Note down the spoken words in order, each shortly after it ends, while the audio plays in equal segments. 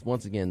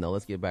Once again, though,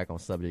 let's get back on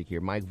subject here.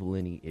 Mike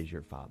Valenti is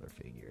your father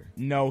figure.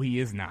 No, he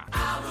is not.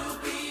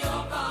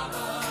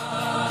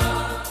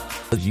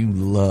 You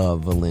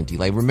love Valenti.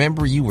 Like,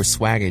 remember you were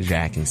swagger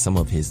jacking some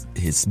of his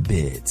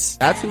bits.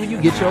 That's who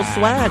you get your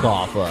swag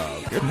off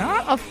of. You're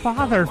not a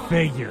father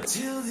figure.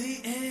 Till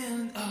the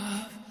end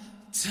of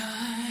time.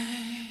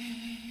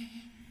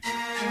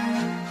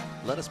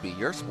 Let us be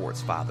your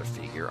sports father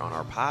figure on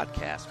our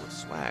podcast with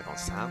swag on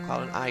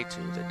SoundCloud and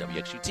iTunes at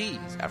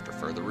WXUT's After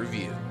Further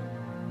Review.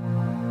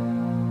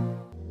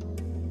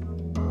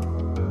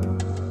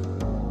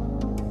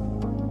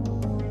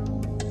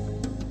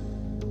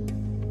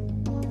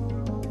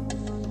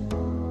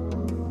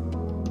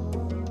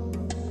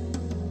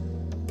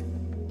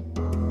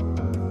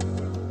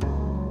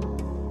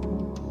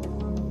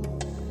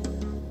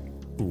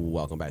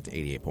 Welcome back to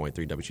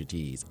 88.3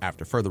 WXUT's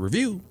After Further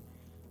Review.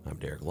 I'm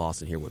Derek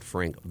Lawson here with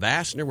Frank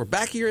Vashner. We're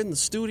back here in the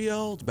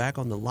studio, back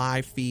on the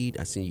live feed.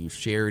 I see you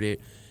shared it.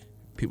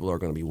 People are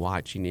going to be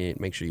watching it.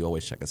 Make sure you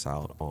always check us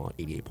out on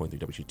 88.3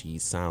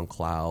 WXUT's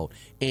SoundCloud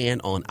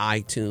and on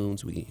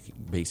iTunes. We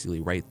basically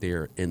right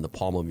there in the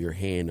palm of your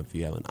hand if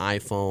you have an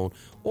iPhone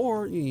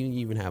or you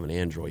even have an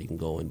Android. You can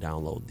go and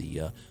download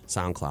the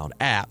SoundCloud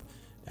app.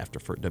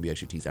 For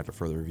WXUT's After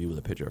Further Review with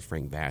a picture of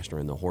Frank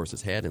Vashner and the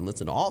horse's head, and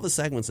listen to all the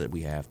segments that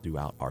we have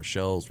throughout our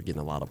shows. We're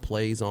getting a lot of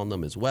plays on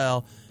them as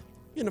well,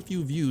 getting a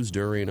few views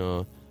during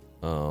the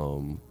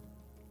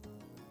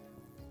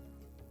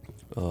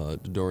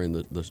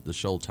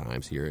show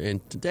times here.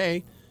 And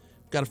today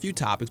we've got a few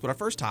topics, but our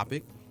first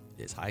topic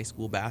is high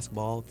school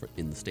basketball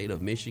in the state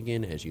of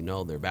Michigan. As you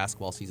know, their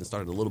basketball season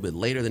started a little bit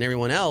later than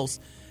everyone else,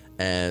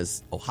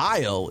 as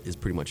Ohio is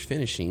pretty much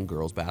finishing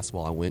girls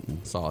basketball. I went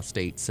and saw a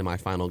state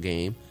semifinal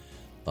game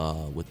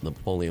with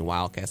Napoleon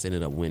Wildcats. They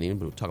ended up winning,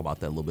 but we'll talk about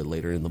that a little bit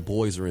later. And the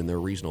boys are in their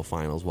regional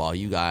finals, while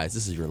you guys,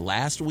 this is your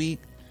last week.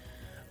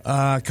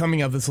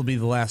 Coming up, this will be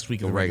the last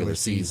week of the regular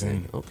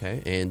season.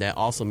 Okay, and that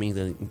also means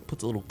that it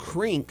puts a little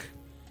crink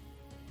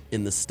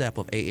in the step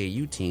of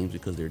AAU teams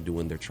because they're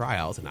doing their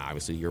tryouts, and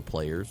obviously your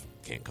players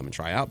can't come and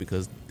try out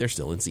because they're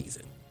still in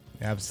season.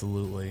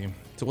 Absolutely.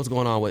 So what's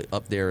going on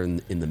up there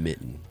in the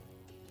mitten?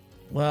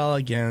 Well,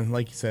 again,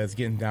 like you said, it's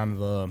getting down to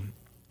the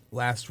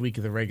last week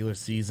of the regular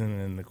season,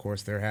 and of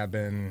course there have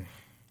been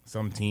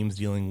some teams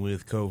dealing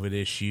with COVID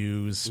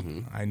issues.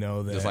 Mm-hmm. I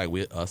know that, just like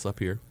us up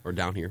here or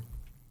down here.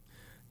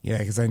 Yeah,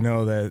 because I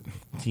know that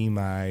team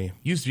I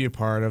used to be a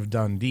part of,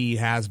 Dundee,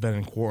 has been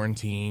in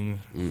quarantine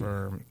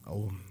for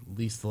at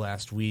least the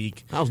last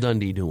week. How's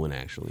Dundee doing,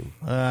 actually?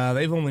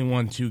 They've only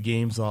won 2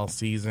 games all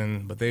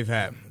season, but they've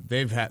had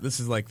this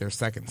is like their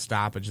second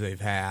stoppage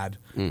they've had.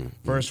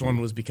 First one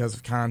was because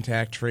of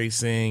contact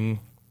tracing,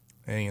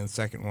 and the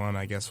second one,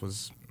 I guess,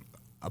 was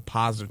a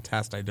positive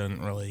test. I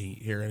didn't really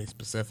hear any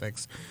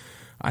specifics.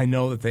 I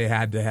know that they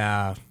had to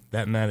have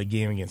that meant a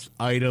game against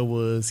Ida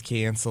was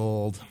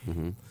canceled.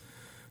 Mm-hmm.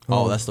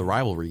 Oh, that's the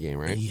rivalry game,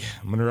 right? Yeah,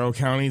 Monroe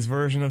County's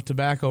version of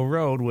Tobacco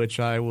Road, which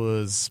I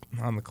was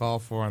on the call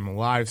for on the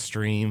live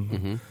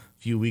stream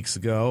a few weeks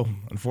ago.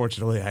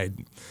 Unfortunately, I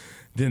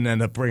didn't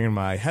end up bringing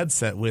my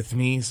headset with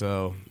me,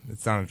 so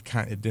it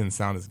didn't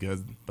sound as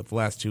good. But the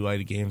last 2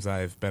 Ida games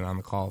I've been on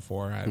the call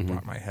for, I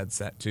brought my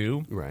headset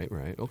too. Right,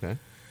 okay.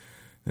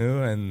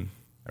 And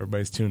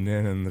everybody's tuned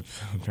in, and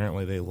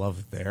apparently they love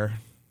it there.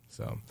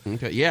 So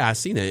okay, yeah, I've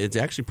seen it. It's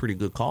actually pretty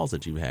good calls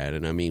that you've had,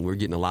 and I mean, we're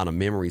getting a lot of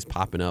memories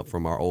popping up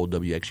from our old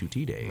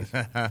WXUT days.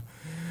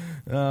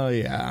 Oh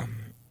yeah.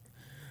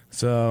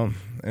 So,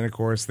 and of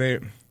course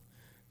they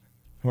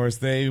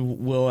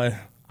will.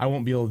 I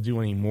won't be able to do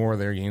any more of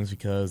their games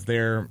because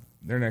their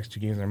next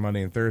 2 games are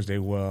Monday and Thursday.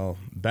 Well,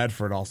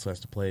 Bedford also has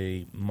to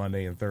play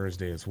Monday and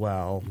Thursday as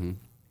well.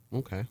 Mm-hmm.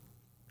 Okay.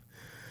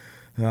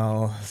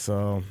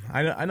 So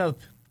I know.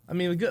 I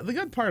mean, the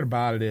good part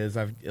about it is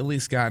I've at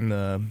least gotten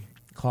to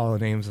call the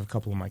names of a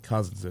couple of my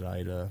cousins at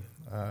Ida.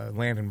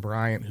 Landon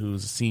Bryant,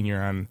 who's a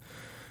senior on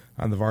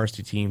the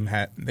varsity team,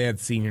 they had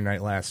senior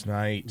night last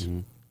night. Mm-hmm.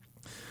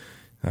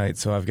 All right,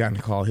 so I've gotten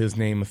to call his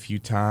name a few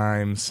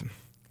times.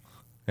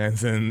 And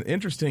then the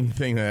interesting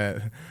thing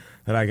that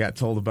I got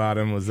told about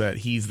him was that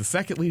he's the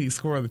second leading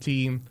scorer of the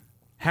team,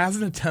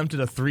 hasn't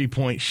attempted a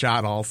 3-point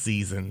shot all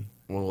season.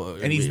 Well,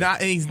 and he's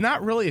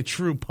not really a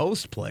true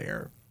post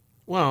player.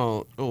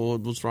 Well,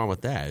 what's wrong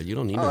with that? You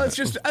don't need. I'm not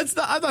saying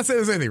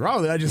there's anything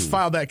wrong with it. I just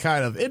found that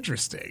kind of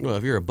interesting. Well,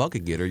 if you're a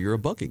bucket getter, you're a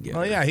bucket getter.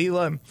 Oh yeah,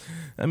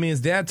 his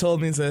dad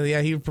told me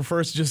he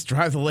prefers to just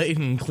drive the lane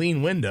and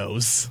clean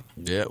windows.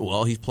 Yeah,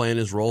 well, he's playing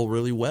his role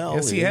really well.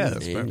 Yes, he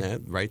has. And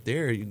that right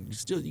there,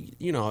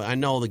 I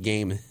know the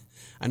game.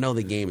 I know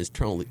the game is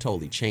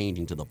totally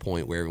changing to the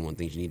point where everyone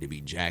thinks you need to be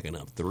jacking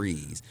up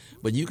threes,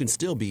 but you can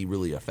still be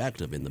really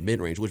effective in the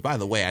mid-range, which, by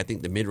the way, I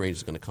think the mid-range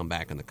is going to come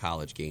back in the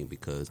college game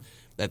because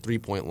that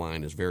three-point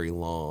line is very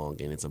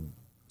long, and it's a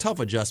tough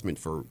adjustment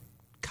for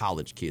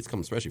college kids,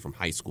 coming especially from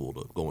high school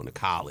to going to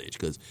college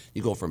because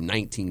you go from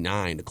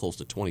 19.9 to close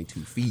to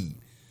 22 feet.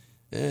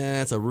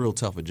 That's a real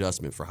tough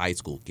adjustment for high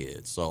school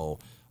kids. So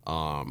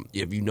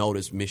if you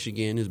notice,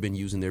 Michigan has been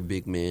using their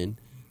big men.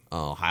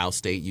 Ohio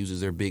State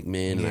uses their big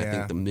men, and I Yeah.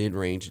 think the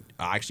mid-range.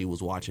 I actually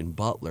was watching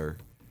Butler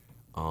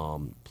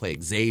play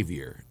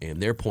Xavier,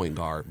 and their point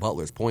guard,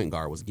 Butler's point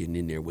guard, was getting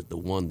in there with the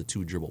 1 to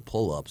 2 dribble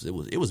pull-ups.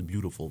 It was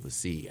beautiful to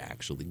see,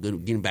 actually.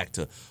 Getting back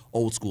to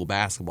old school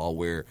basketball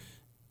where,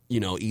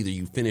 either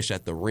you finish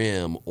at the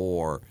rim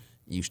or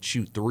you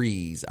shoot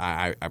threes.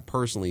 I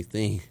personally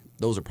think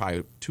those are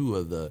probably 2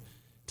 of the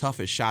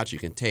toughest shots you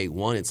can take.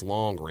 1, it's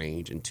long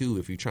range, and 2,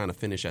 if you're trying to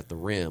finish at the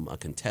rim, a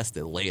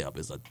contested layup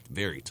is a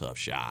very tough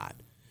shot.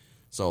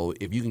 So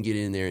if you can get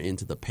in there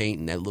into the paint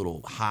in that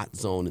little hot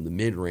zone in the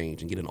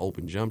mid-range and get an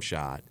open jump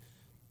shot,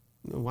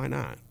 why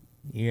not?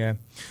 Yeah.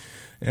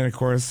 And, of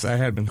course, I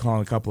had been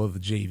calling a couple of the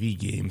JV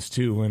games,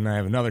 too, and I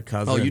have another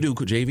cousin. Oh, you do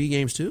JV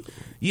games, too?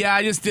 Yeah,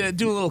 I just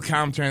do a little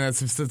commentary on that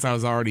since I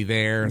was already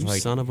there. You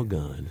Like, son of a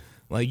gun.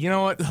 Like, you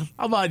know what? How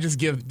about I just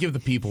give the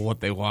people what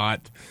they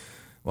want?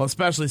 Well,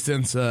 especially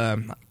since I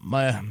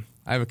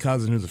have a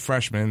cousin who's a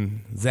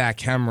freshman, Zach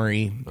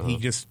Hemery.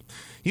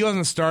 He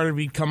wasn't started.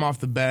 He'd come off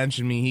the bench.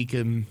 I mean, he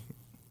can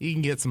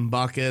get some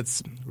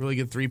buckets. Really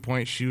good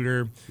 3-point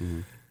shooter.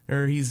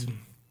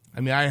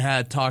 I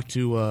had talked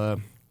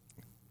to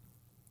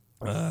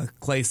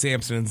Clay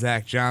Sampson and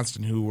Zach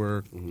Johnston, who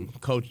were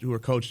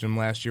coaching him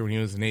last year when he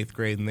was in 8th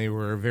grade, and they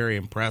were very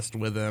impressed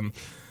with him.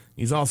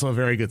 He's also a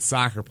very good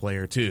soccer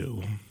player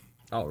too.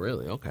 Oh,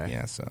 really? Okay.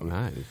 Yeah. So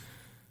nice.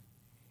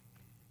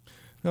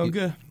 no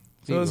good.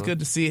 So it was good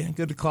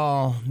to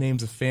call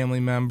names of family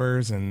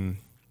members and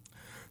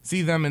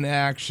see them in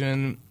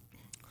action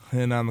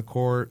and on the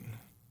court.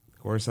 Of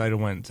course, I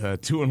went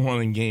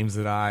 2-1 in games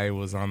that I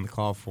was on the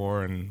call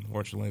for, and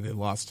fortunately, they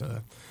lost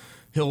to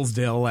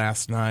Hillsdale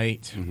last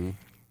night. Mm-hmm.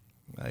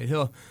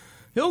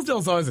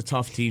 Hillsdale's always a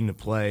tough team to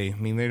play. I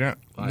mean, they're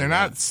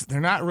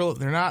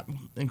not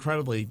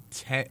incredibly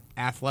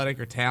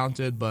athletic or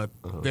talented, but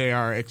they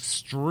are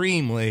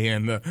extremely,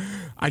 and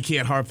I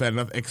can't harp that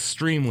enough,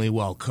 extremely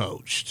well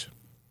coached.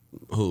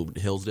 Who,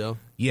 Hillsdale?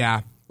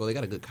 Yeah. Well, they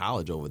got a good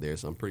college over there,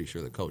 so I'm pretty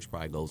sure the coach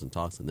probably goes and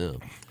talks to them.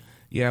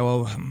 Yeah,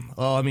 well,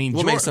 I mean,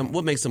 What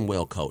makes them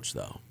well coached,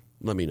 though?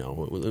 Let me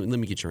know. Let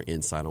me get your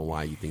insight on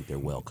why you think they're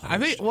well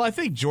coached. I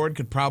think Jordan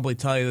could probably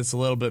tell you this a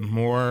little bit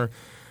more,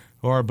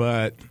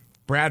 but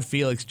Brad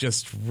Felix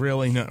just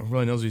really knows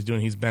what he's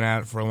doing. He's been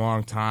at it for a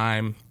long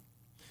time.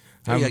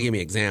 You gotta give me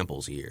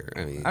examples here.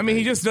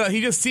 He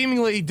just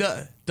seemingly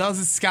does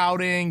his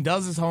scouting,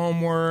 does his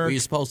homework. Well, you're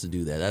supposed to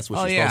do that. That's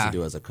what you're supposed to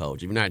do as a coach.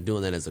 If you're not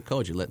doing that as a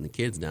coach, you're letting the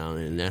kids down,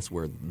 and that's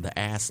where the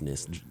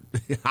assness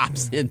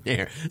hops in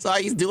there. So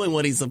he's doing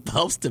what he's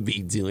supposed to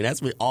be doing.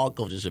 That's what all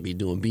coaches should be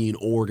doing: being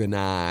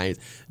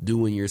organized,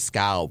 doing your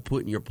scout,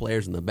 putting your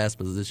players in the best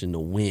position to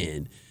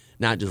win,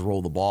 not just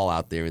roll the ball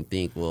out there and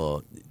think,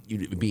 well,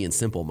 you're being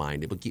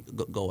simple-minded.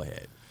 But go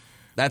ahead.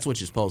 That's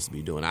what you're supposed to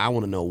be doing. I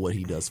want to know what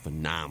he does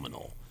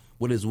phenomenal.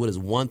 What is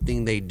one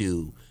thing they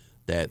do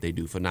that they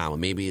do phenomenal?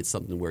 Maybe it's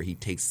something where he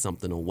takes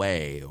something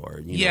away, or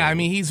I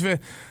mean,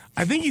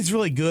 I think he's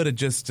really good at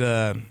just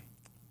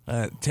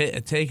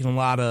taking a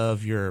lot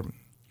of your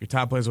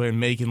top players away and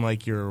making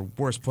like your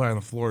worst player on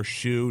the floor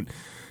shoot.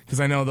 Because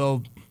I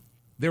know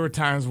there were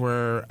times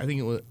where I think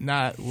it was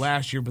not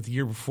last year but the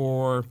year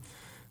before,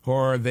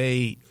 or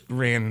they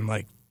ran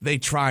they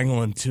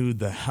triangle into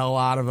the hell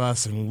out of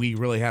us, and we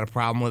really had a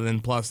problem with it.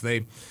 And plus,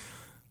 they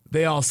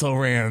also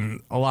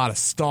ran a lot of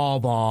stall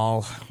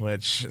ball,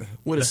 which...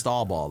 What is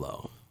stall ball,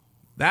 though?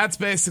 That's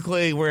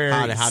basically where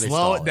how they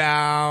slow it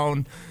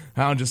down,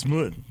 just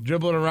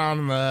dribble it around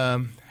in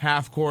the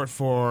half court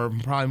for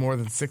probably more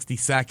than 60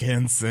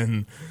 seconds.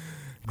 And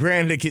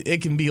granted,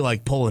 it can be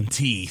like pulling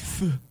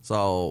teeth.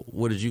 So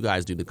what did you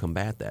guys do to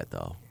combat that,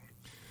 though?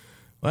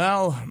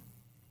 Well...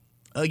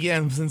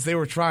 Again, since they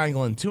were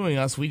triangling twoing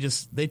us,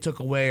 they took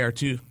away our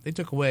two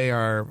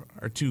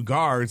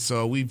guards,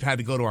 so we've had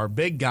to go to our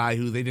big guy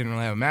who they didn't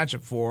really have a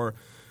matchup for.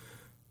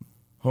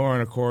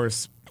 And of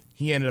course,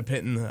 he ended up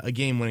hitting a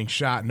game-winning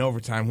shot in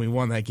overtime. We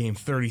won that game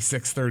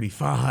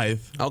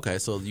 36-35. Okay,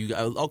 so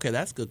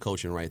that's good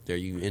coaching right there.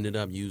 You ended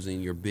up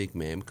using your big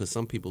man because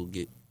some people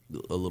get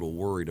a little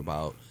worried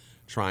about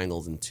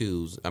triangles and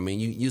twos. I mean,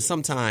 you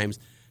sometimes.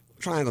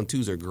 Triangle and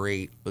twos are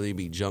great, but they'd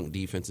be junk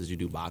defenses. You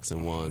do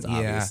boxing ones,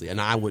 obviously,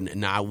 and I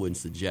wouldn't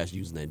suggest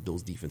using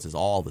those defenses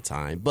all the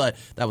time. But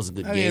that was a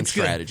good game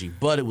strategy. Good.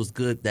 But it was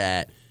good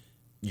that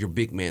your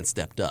big man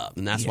stepped up,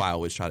 and that's why I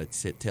always try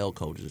to tell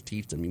coaches to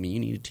teach them. I mean, you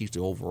need to teach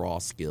the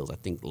overall skills. I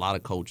think a lot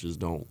of coaches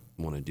don't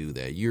want to do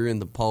that. You're in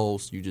the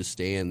post, you just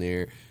stand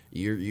there.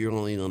 You're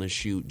only going to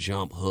shoot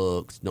jump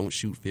hooks. Don't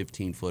shoot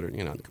 15-footer.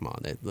 Come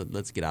on.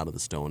 Let's get out of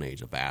the stone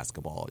age of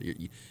basketball.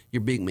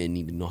 Your big men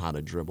need to know how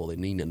to dribble. They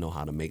need to know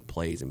how to make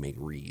plays and make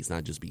reads,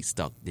 not just be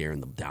stuck there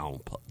in the down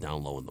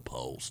low in the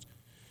post.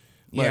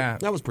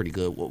 But that was pretty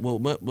good.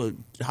 Well,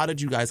 how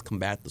did you guys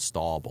combat the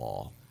stall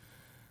ball?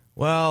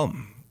 Well,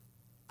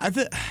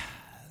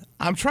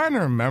 I'm trying to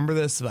remember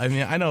this. I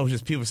mean, I know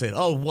just people say,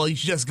 "Oh, well, you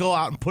should just go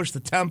out and push the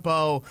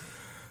tempo."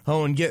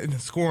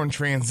 And score in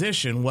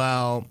transition.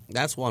 Well,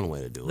 that's one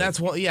way to do it.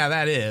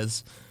 That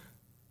is.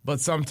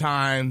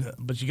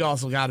 but you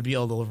also got to be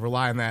able to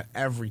rely on that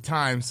every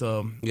time.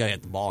 So You got to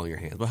get the ball in your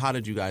hands. But how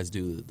did you guys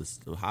do this?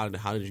 How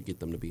did you get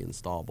them to be in the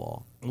stall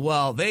ball?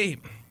 well,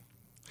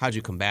 How'd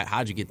you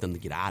get them to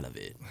get out of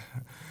it?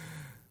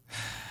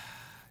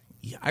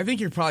 I think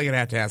you're probably gonna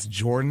have to ask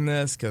Jordan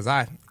this because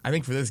I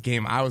think for this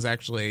game I was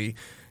actually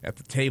at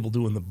the table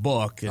doing the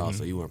book. And, Oh,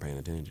 so you weren't paying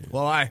attention.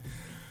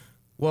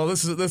 Well,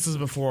 this is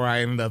before I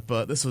ended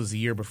up. This was a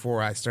year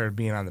before I started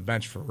being on the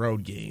bench for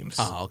road games.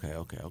 Oh, okay.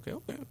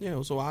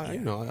 Yeah, so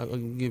I'll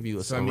give you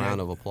a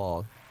round of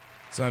applause.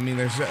 So I mean,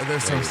 there's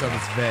some stuff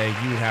that's vague.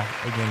 You'd have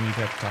to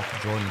talk to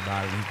Jordan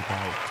about it. And he could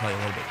probably tell you a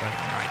little bit better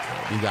than I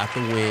could. You got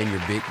the win.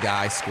 Your big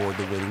guy scored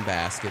the winning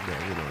basket.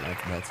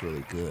 That's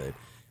really good.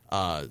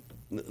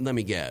 Let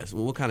me guess.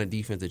 What kind of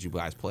defense did you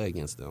guys play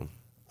against them?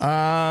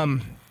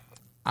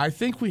 I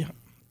think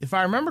if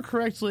I remember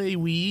correctly,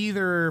 we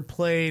either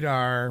played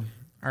our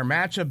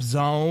matchup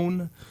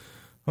zone,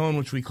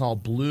 which we call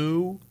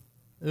blue.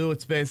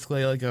 It's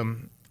basically like a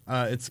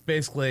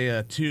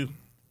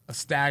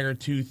staggered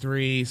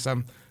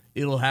 2-3.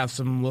 It'll have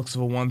some looks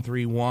of a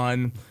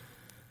 1-3-1.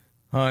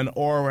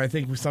 Or I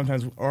think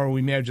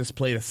we may have just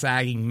played a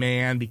sagging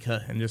man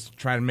and just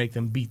try to make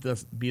them beat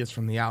us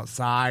from the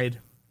outside.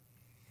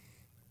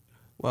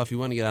 Well, if you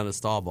want to get out of the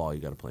stall ball, you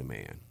got to play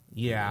man.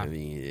 Yeah. I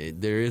mean,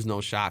 there is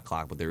no shot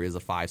clock, but there is a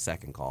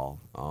 5-second call.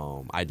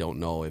 I don't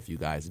know if you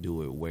guys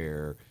do it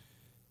where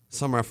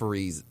some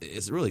referees,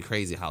 it's really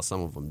crazy how some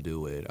of them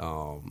do it.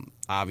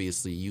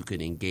 Obviously, you can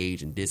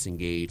engage and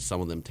disengage. Some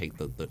of them take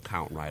the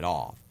count right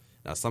off.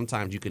 Now,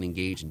 sometimes you can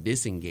engage and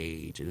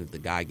disengage, and if the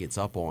guy gets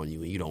up on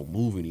you and you don't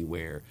move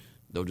anywhere,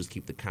 they'll just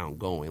keep the count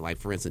going. Like,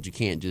 for instance, you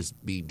can't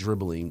just be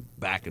dribbling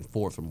back and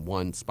forth from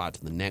one spot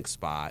to the next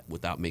spot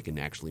without making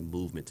actually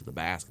movement to the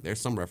basket.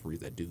 There's some referees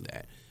that do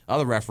that.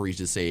 Other referees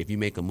just say if you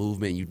make a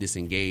movement, you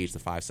disengage, the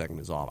 5-second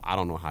is off. I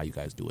don't know how you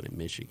guys do it in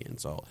Michigan,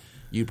 so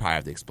you'd probably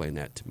have to explain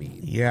that to me.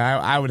 Yeah,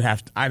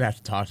 I'd have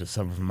to talk to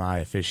some of my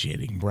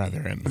officiating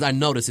brethren. Because I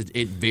notice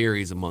it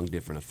varies among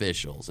different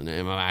officials, and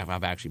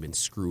I've actually been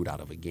screwed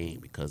out of a game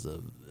because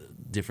of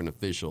different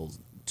officials,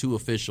 two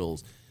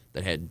officials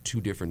that had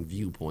two different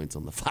viewpoints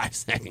on the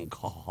 5-second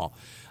call.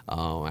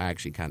 I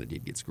actually kind of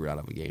did get screwed out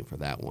of a game for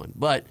that one.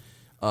 But,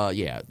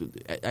 yeah,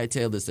 I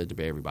tell this to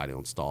everybody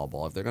on stall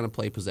ball. If they're going to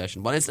play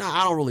possession ball, I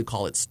don't really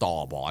call it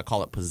stall ball. I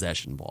call it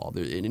possession ball.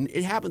 And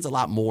it happens a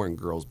lot more in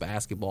girls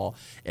basketball.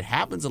 It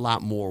happens a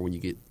lot more when you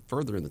get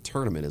further in the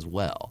tournament as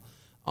well.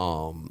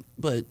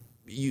 But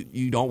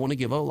you don't want to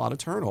give up a lot of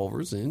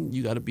turnovers, and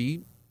you got to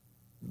be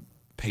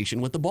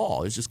patient with the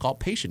ball. It's just called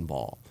patient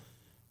ball.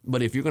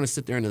 But if you're going to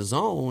sit there in the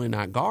zone and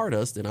not guard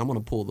us, then I'm going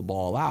to pull the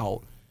ball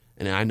out.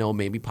 And I know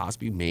maybe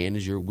possibly man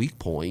is your weak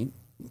point.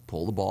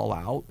 Pull the ball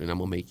out, and I'm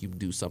going to make you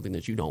do something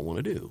that you don't want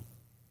to do.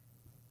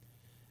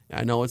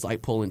 I know it's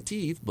like pulling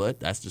teeth, but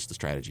that's just the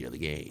strategy of the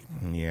game.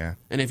 Yeah.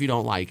 And if you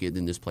don't like it,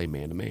 then just play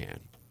man-to-man.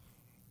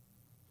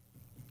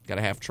 Got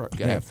to have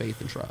faith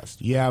and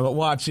trust. Yeah, but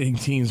watching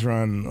teams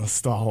run a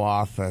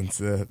stall offense,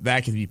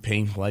 that can be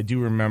painful. I do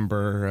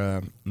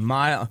remember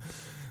my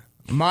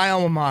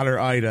alma mater,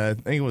 Ida,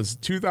 I think it was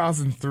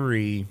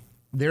 2003,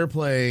 they were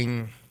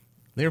playing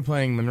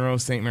Monroe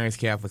St. Mary's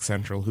Catholic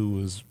Central, who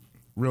was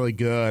really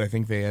good. I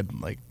think they had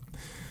like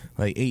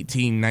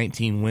 18,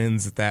 19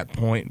 wins at that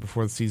point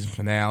before the season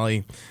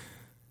finale.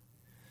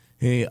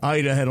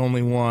 Ida had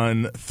only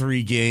won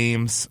 3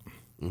 games,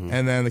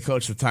 and then the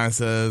coach at the time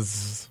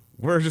says,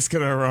 we're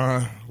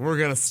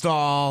gonna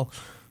stall.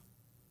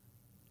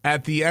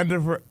 At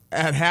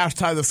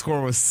halftime, the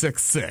score was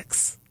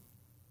 6-6.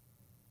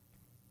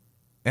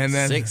 And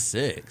then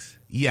 6-6.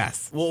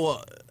 Yes.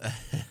 Well,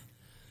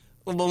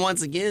 but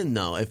once again,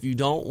 though, if you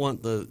don't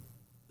want to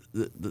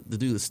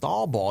do the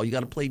stall ball, you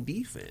got to play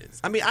defense.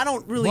 I mean, I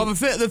don't really. Well,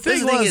 the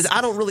thing is, I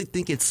don't really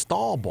think it's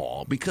stall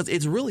ball because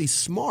it's really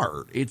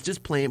smart. It's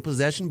just playing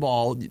possession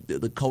ball.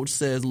 The coach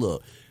says,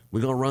 "Look,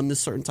 we're gonna run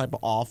this certain type of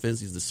offense.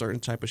 These are the certain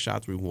type of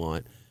shots we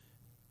want."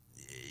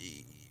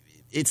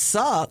 It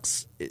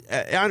sucks.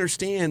 I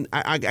understand.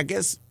 I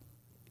guess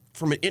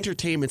from an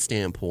entertainment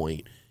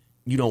standpoint,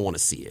 you don't want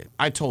to see it.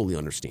 I totally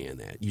understand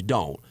that. You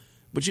don't.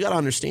 But you got to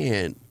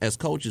understand, as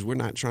coaches, we're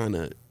not trying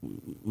to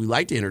 – we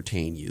like to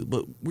entertain you,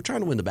 but we're trying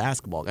to win the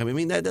basketball. I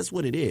mean, that's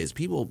what it is.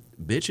 People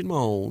bitch and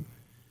moan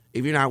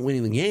if you're not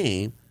winning the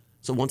game.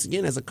 So, once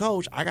again, as a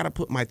coach, I got to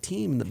put my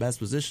team in the best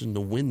position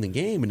to win the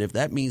game. And if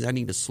that means I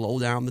need to slow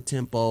down the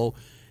tempo,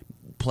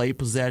 play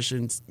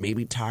possessions,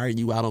 maybe tire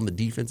you out on the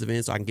defensive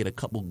end so I can get a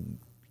couple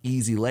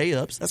easy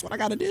layups, that's what I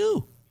got to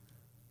do.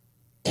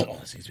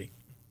 excuse me.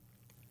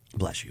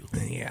 Bless you.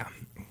 Yeah.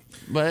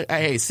 But,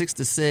 hey,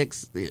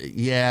 6-6,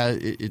 yeah,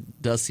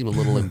 it does seem a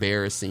little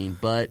embarrassing,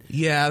 but...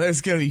 Yeah,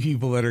 there's going to be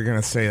people that are going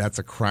to say that's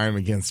a crime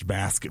against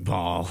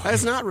basketball.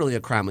 That's not really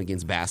a crime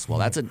against basketball.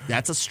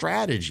 That's a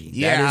strategy.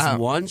 Yeah. That is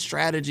one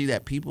strategy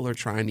that people are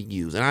trying to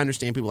use. And I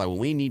understand people are like, well,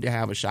 we need to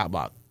have a shot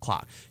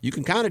clock. You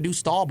can kind of do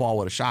stall ball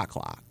with a shot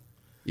clock.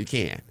 You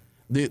can.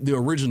 The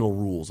original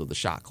rules of the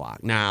shot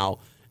clock. Now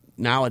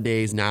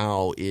nowadays,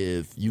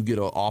 if you get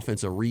an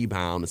offensive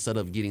rebound, instead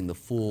of getting the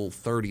full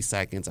 30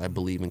 seconds, I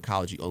believe in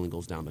college, it only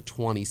goes down to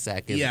 20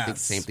 seconds. Yes. I think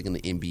the same thing in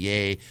the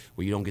NBA,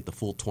 where you don't get the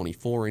full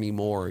 24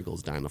 anymore. It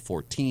goes down to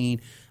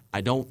 14.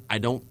 I don't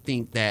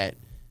think that,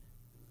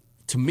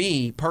 to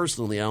me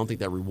personally, I don't think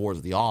that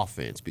rewards the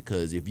offense,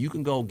 because if you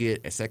can go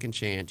get a second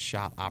chance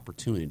shot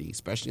opportunity,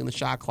 especially in the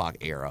shot clock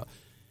era,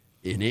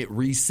 and it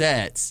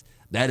resets,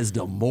 that is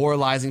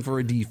demoralizing for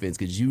a defense,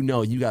 because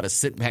you got to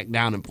sit back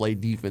down and play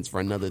defense for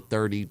another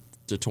 30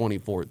 to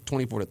 24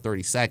 to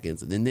 30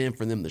 seconds, and then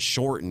for them to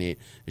shorten it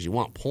because you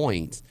want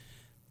points.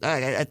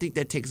 I think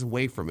that takes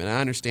away from it.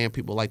 I understand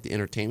people like the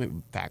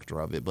entertainment factor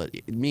of it, but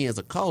me as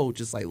a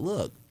coach, it's like,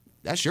 look,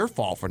 that's your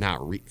fault for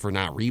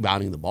not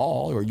rebounding the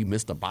ball, or you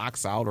missed a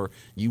box out, or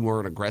you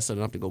weren't aggressive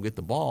enough to go get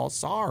the ball.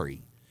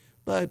 Sorry.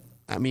 But,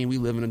 I mean, we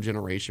live in a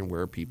generation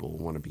where people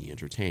want to be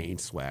entertained,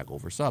 swag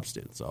over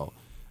substance. So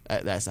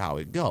that's how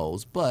it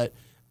goes. But,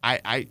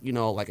 I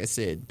like I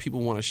said, people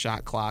want a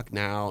shot clock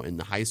now in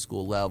the high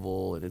school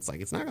level, and it's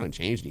like it's not going to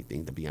change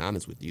anything, to be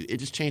honest with you. It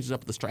just changes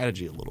up the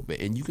strategy a little bit,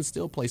 and you can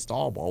still play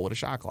stall ball with a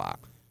shot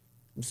clock.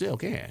 You still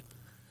can.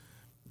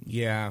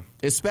 Yeah.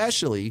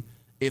 Especially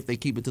if they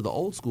keep it to the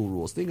old school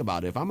rules. Think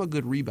about it. If I'm a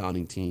good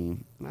rebounding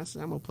team, and I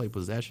say I'm going to play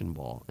possession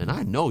ball, and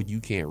I know you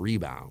can't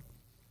rebound,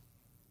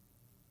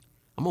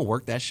 I'm going to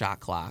work that shot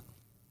clock,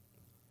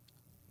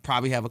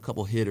 probably have a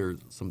couple hitters,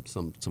 some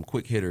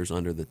quick hitters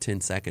under the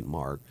 10-second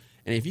mark.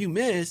 And if you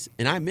miss,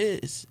 and I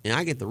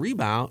get the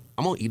rebound,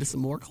 I'm going to eat us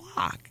some more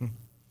clock.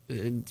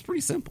 It's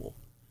pretty simple.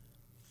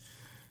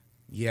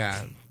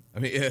 Yeah. I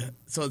mean,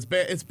 so it's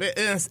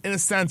in a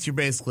sense, you're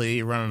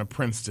basically running a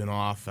Princeton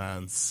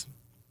offense.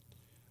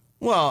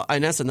 Well,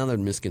 and that's another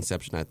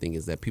misconception, I think,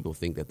 is that people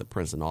think that the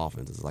Princeton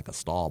offense is like a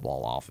stall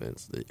ball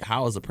offense.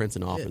 How is the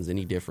Princeton offense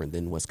any different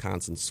than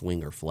Wisconsin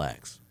swing or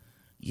flex?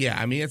 Yeah,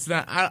 I mean, it's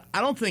not. I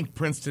don't think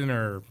Princeton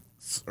or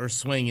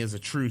swing is a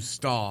true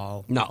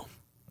stall. No,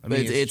 I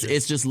mean,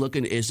 it's just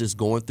looking. It's just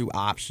going through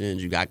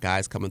options. You got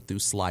guys coming through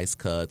slice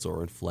cuts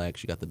or in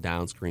flex. You got the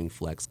down screen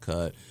flex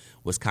cut.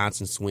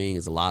 Wisconsin swing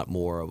is a lot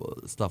more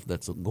of stuff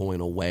that's going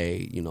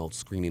away,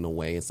 screening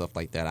away and stuff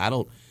like that. I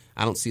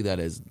don't see that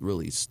as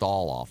really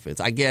stall offense.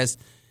 I guess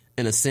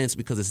in a sense,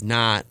 because it's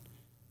not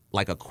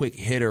like a quick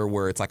hitter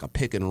where it's like a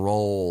pick and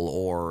roll,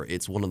 or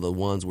it's one of the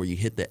ones where you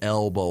hit the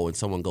elbow and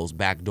someone goes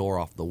backdoor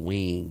off the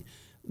wing.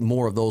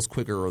 More of those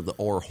quicker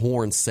or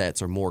horn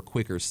sets or more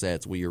quicker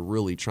sets where you're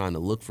really trying to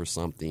look for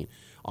something.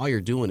 All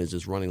you're doing is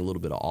just running a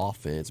little bit of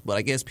offense. But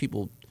I guess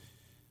people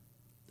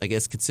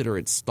consider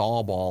it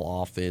stall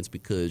ball offense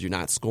because you're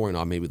not scoring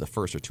on maybe the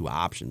first or two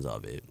options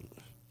of it.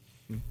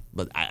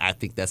 But I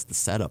think that's the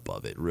setup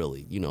of it,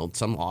 really.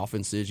 Some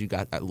offenses you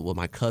got what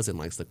my cousin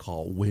likes to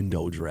call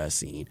window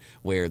dressing,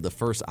 where the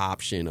first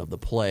option of the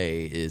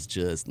play is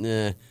just,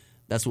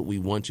 that's what we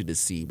want you to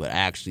see, but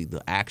actually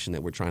the action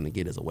that we're trying to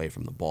get is away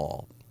from the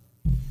ball.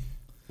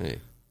 Hey.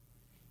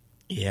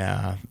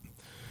 Yeah.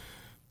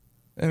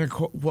 And, of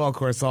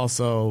course,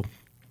 also,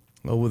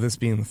 with this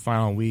being the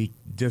final week,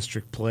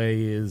 district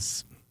play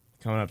is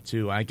coming up,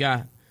 too. I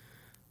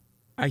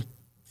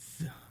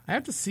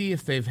have to see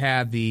if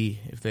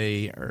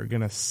they are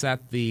going to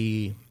set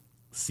the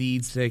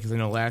seeds today, because I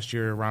know last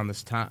year around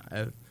this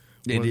time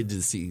they did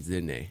the seeds,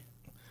 didn't they?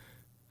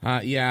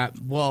 Yeah.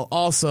 Well,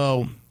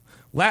 also,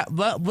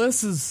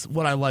 this is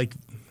what I like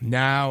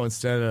now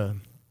instead of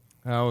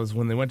was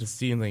when they went to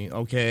seed and they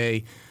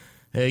okay,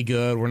 hey,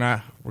 good,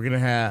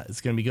 it's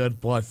gonna be good.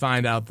 Well, I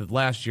find out that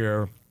last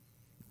year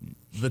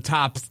the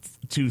top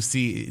two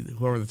seeds,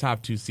 whoever the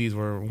top two seeds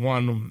were,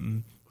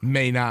 one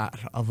may not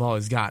have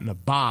always gotten a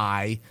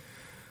bye,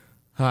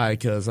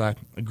 because a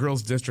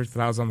girls' district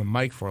that I was on the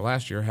mic for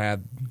last year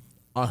had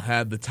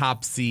the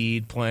top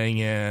seed playing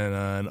in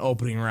an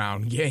opening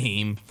round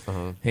game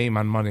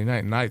on Monday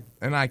night,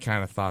 and I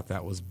kind of thought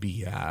that was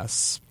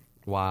BS.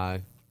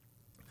 Why?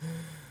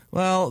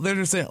 Well, they're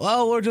just saying,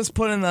 we're just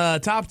putting the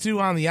top two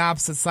on the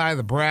opposite side of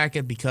the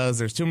bracket because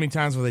there's too many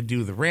times where they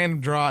do the random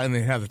draw and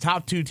they have the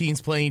top two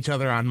teams playing each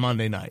other on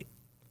Monday night,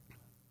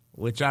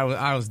 which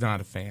I was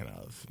not a fan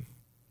of.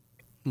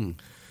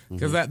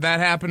 Because that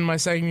happened my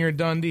second year at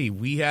Dundee.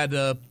 We had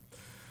to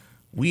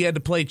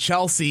play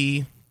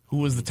Chelsea, who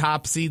was the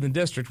top seed in the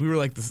district. We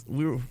were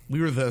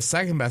we were the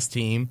second best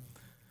team.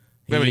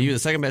 Remember, you were the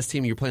second best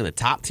team. You were playing the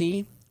top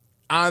team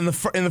in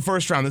the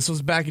first round. This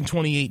was back in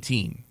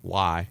 2018.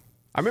 Why?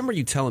 I remember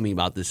you telling me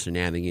about this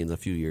shenanigans a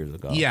few years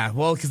ago. Yeah,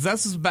 well, because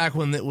this was back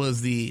when it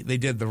was they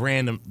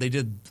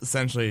did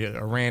essentially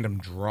a random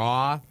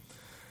draw,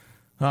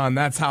 and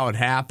that's how it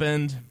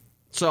happened.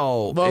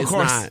 So well,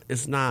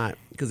 it's not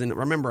because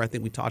remember, I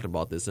think we talked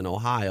about this in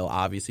Ohio.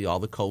 Obviously, all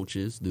the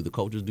coaches do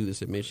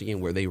this at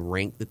Michigan, where they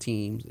rank the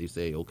teams. They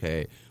say,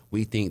 okay,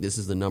 we think this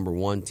is the number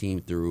one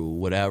team through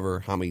whatever.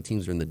 How many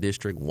teams are in the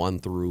district? 1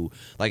 through,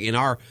 like in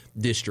our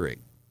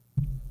district,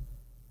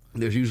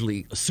 there's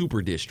usually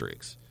super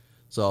districts.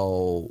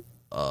 So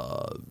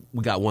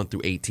we got 1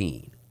 through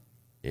 18,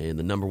 and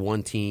the number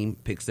one team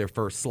picks their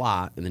first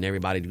slot, and then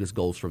everybody just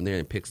goes from there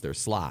and picks their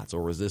slots.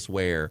 Or is this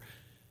where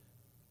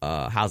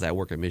How's that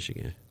work in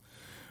Michigan?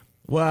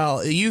 Well,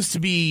 it used to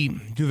be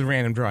do the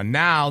random draw.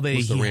 Now they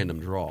What's the random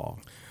draw?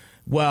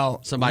 Well,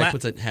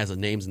 Somebody has a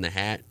names in the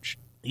hat.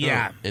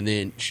 Yeah. And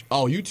then,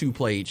 you two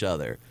play each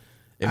other.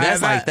 If I-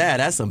 that's that- like that,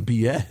 that's some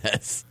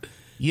BS.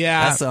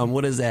 yeah. That's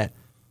what is that?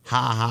 Ha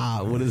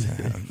ha. What is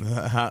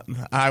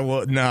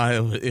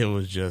it? It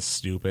was just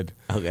stupid.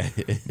 Okay.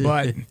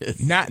 But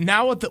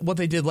now what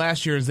they did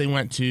last year is they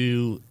went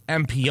to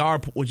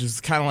MPR, which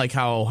is kind of like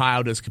how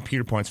Ohio does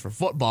computer points for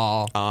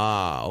football.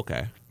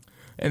 Okay.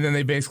 And then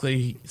they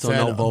basically So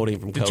no voting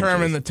from coaches.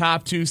 determine the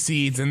top 2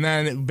 seeds, and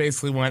then it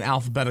basically went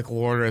alphabetical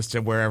order as to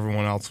where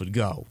everyone else would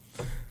go.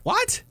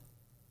 What?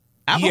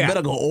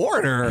 Alphabetical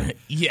order?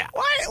 Yeah.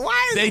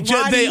 Why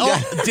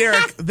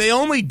Derek, they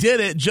only did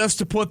it just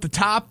to put the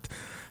top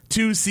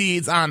 2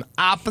 seeds on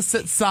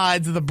opposite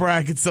sides of the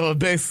bracket, so it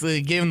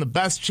basically gave them the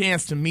best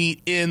chance to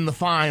meet in the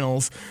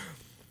finals.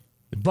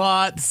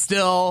 But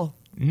still,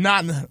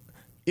 not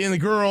in the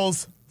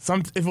girls.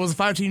 If it was a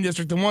 5-team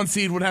district, the 1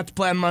 seed would have to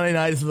play on Monday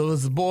night. If it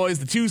was the boys,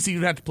 the 2 seed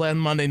would have to play on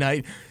Monday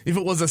night. If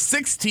it was a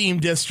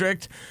 6-team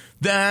district,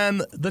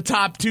 then the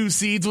top 2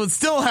 seeds would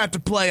still have to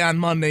play on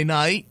Monday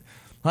night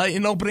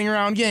in opening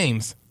round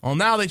games. Well,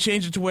 now they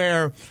changed it to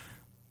where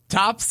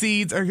top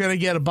seeds are going to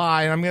get a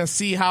bye, and I'm going to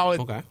see how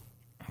it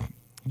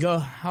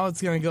how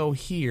it's going to go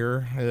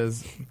here.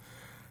 Is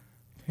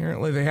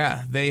apparently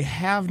they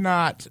have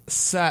not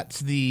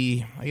set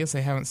the. I guess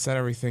they haven't set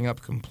everything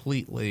up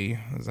completely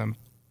as I'm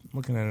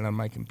looking at it on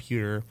my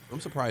computer. I'm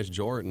surprised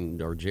Jordan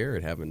or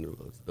Jared haven't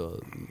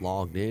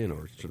logged in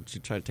or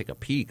try to take a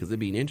peek, because it'd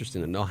be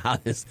interesting to know how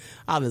this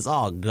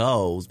all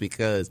goes,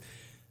 because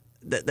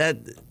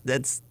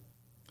that's,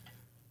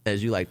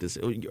 as you like to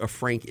say, a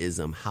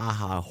Frankism,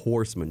 ha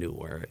horse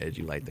manure, as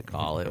you like to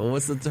call it.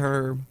 What's the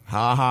term?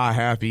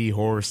 Happy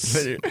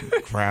horse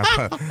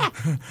crap.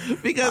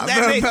 Because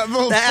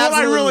what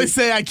I really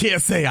say, I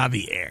can't say on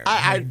the air.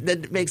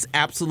 That makes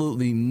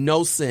absolutely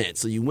no sense.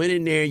 So you went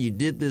in there, you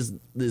did this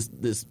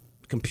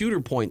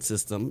computer point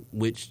system,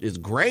 which is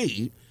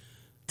great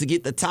to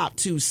get the top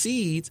 2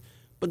 seeds.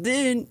 But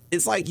then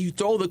it's like you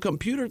throw the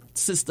computer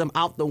system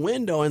out the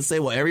window and say,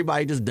 well,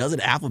 everybody just does it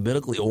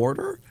alphabetically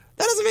order.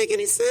 That doesn't make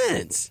any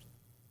sense.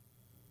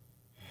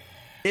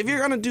 If you're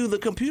going to do the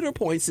computer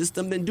point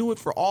system, then do it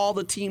for all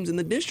the teams in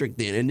the district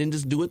then, and then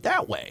just do it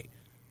that way.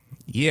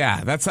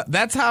 Yeah,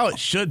 that's how it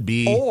should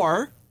be.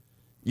 Or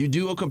you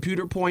do a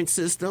computer point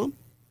system,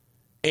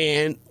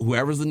 and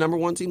whoever's the number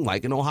 1 team,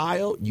 like in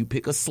Ohio, you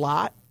pick a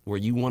slot where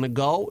you want to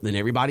go, then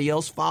everybody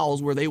else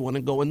follows where they want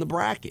to go in the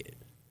bracket.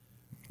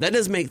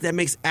 That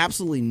makes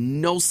absolutely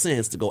no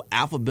sense to go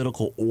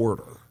alphabetical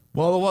order.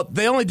 Well,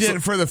 they only did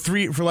it for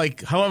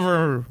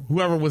whoever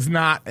was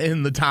not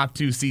in the top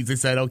 2 seeds. They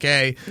said,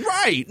 okay.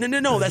 Right.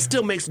 No. That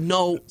still makes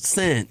no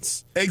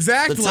sense.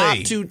 Exactly. The top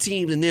 2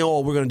 teams, and then,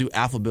 we're going to do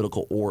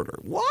alphabetical order.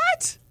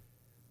 What?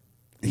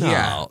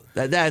 No. Yeah.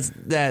 That's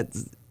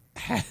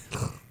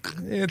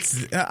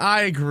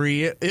I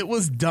agree. It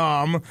was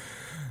dumb.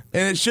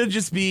 And it should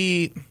just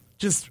be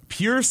just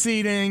pure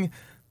seeding.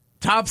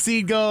 Top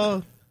seed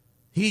go.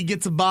 He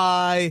gets a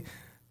bye.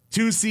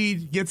 2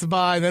 seed gets a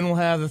bye. Then we'll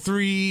have the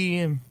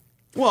 3.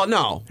 Well,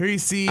 no. 3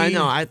 seed. I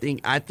know. I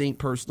think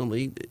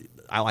personally,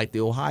 I like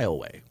the Ohio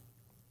way.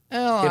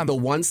 Well, If the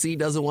 1 seed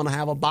doesn't want to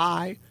have a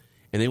bye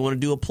and they want to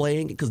do a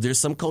playing, because there's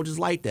some coaches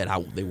like that.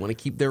 They want to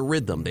keep their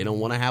rhythm. They don't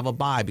want to have a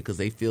bye because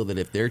they feel that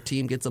if their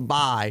team gets a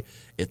bye,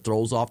 it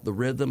throws off the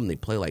rhythm and they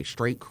play like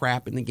straight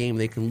crap in the game,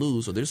 they can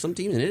lose. So there's some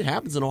teams, and it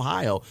happens in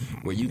Ohio,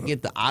 where you can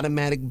get the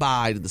automatic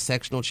bye to the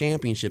sectional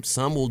championship.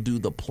 Some will do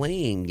the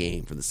playing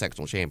game for the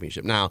sectional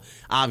championship. Now,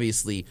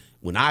 obviously,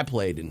 when I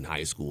played in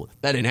high school,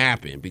 that didn't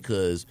happen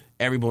because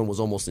everyone was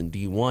almost in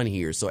D1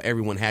 here, so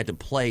everyone had to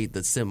play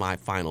the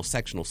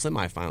sectional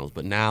semifinals.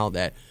 But now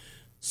that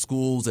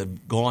schools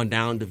have gone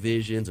down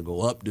divisions and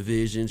go up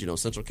divisions.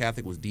 Central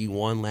Catholic was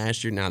D1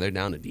 last year. Now they're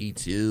down to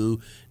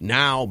D2.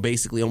 Now,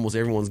 basically, almost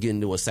everyone's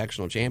getting to a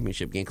sectional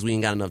championship game because we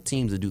ain't got enough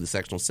teams to do the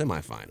sectional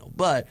semifinal.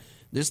 But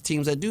there's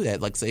teams that do that.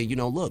 Like, say,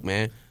 look,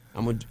 man,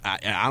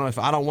 if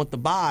I don't want the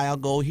bye, I'll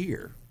go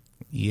here.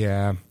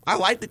 Yeah. I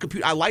like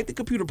the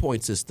computer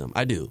point system.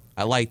 I do.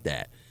 I like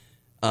that.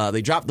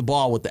 They dropped the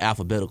ball with the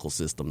alphabetical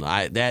system.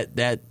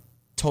 That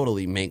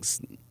totally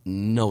makes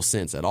no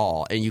sense at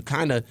all. And you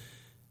kind of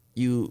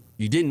you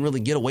didn't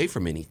really get away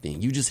from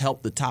anything. You just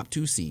helped the top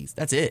 2 seeds.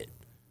 That's it.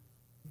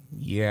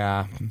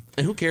 Yeah.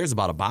 And who cares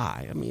about a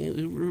bye? I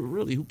mean,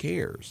 really, who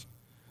cares?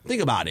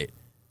 Think about it.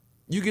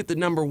 You get the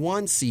number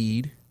 1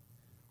 seed.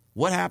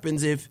 What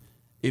happens if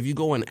you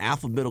go in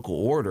alphabetical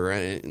order?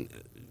 And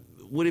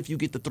what if you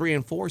get the 3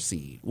 and 4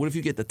 seed? What if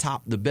you get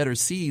the better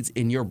seeds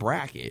in your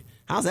bracket?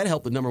 How does that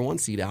help the number 1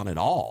 seed out at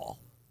all?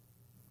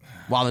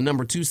 While the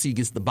number 2 seed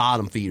gets the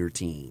bottom feeder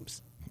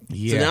teams.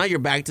 Yeah. So now you're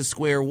back to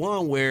square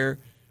one, where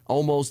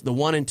almost the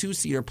 1 and 2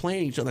 seed are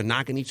playing each other,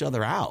 knocking each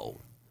other out.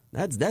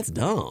 That's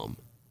dumb.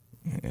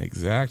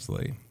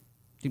 Exactly.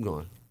 Keep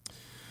going.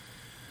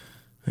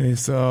 Okay,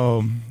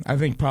 so I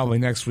think probably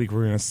next week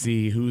we're going to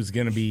see who's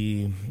going to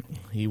be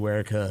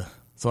Iwerica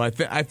So I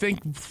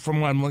think from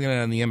what I'm looking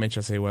at on the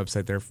MHSA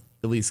website, they're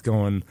at least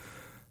going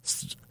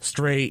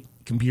straight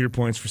computer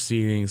points for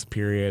seedings,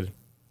 period,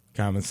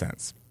 common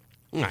sense.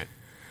 All right.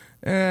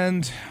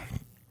 And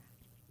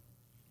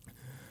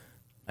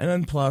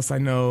then plus, I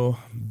know,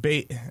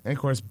 and of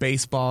course,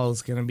 baseball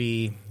is going to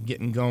be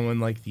getting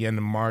going like the end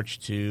of March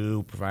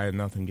too, provided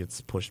nothing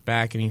gets pushed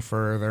back any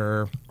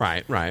further.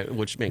 Right,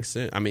 which makes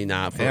sense. I mean, for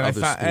And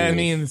other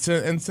schools.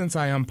 and since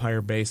I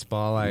umpire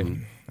baseball,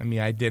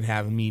 I did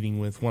have a meeting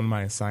with one of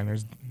my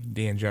assigners,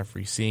 Dan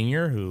Jeffrey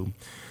Sr., who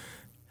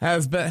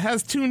has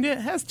tuned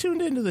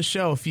into the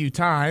show a few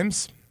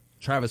times.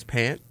 Travis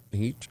Pant,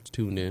 he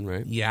tuned in,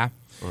 right? Yeah,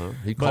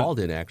 he called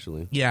it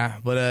actually. yeah,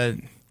 but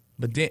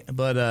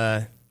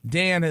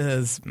Dan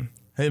has.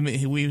 I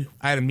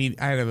had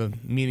a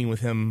meeting with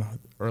him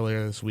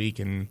earlier this week,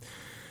 and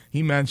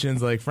he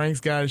mentions like Frank's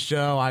got a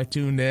show. I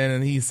tuned in,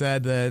 and he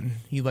said that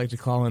he'd like to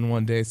call in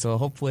one day. So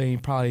hopefully,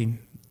 probably.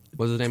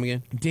 What's his name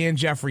again? Dan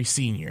Jeffrey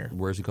Sr.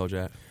 Where's he coach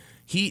at?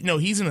 He's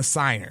an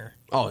assigner.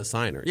 Oh, a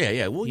signer.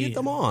 Yeah. We'll get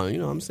them on. You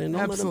know what I'm saying?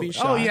 Don't let them be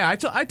shy. Oh yeah,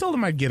 I told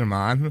him I'd get him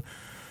on.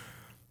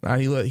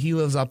 He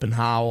lives up in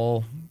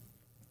Howell.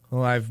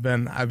 Well, I've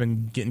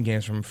been getting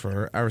games from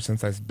him ever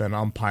since I've been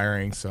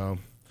umpiring. So,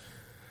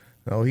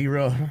 he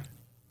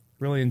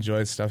really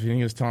enjoyed stuff.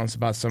 He was telling us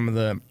about some of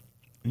the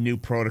new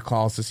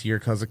protocols this year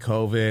because of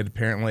COVID.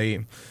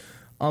 Apparently,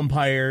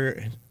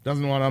 umpire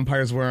doesn't want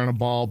umpires wearing a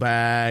ball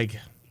bag,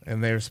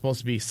 and there's supposed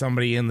to be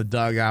somebody in the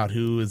dugout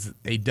who is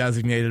a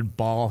designated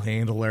ball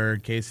handler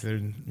in case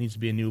there needs to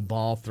be a new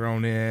ball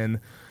thrown in.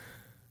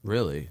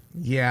 Really?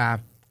 Yeah.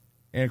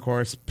 And, of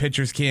course,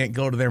 pitchers can't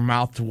go to their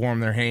mouth to warm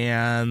their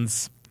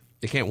hands.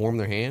 They can't warm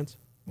their hands?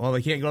 Well,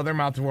 they can't go to their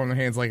mouth to warm their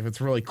hands like if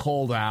it's really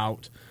cold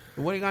out.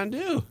 What are you going to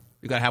do?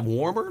 You got to have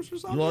warmers or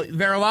something? Well,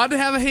 they're allowed to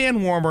have a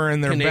hand warmer in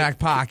their back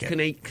pocket.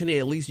 Can they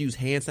at least use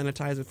hand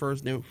sanitizer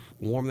first, then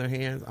warm their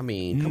hands? I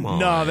mean, come on.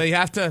 No, they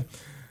have to.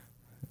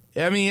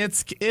 I mean,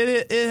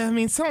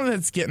 some of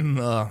it's getting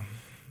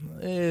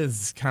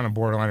is kind of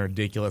borderline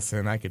ridiculous,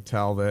 and I could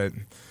tell that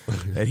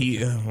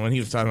he when he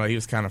was talking about it, he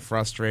was kind of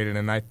frustrated,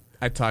 and I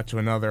talked to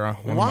another.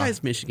 Why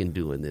is Michigan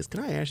doing this?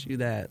 Can I ask you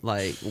that?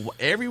 Like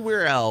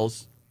everywhere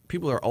else,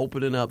 people are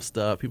opening up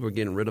stuff. People are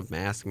getting rid of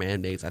mask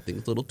mandates. I think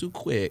it's a little too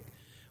quick.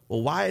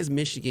 Well, why is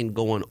Michigan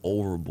going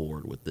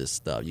overboard with this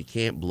stuff? You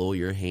can't blow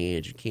your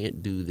hands. You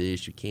can't do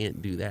this. You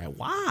can't do that.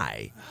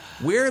 Why?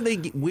 Where's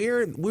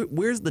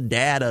the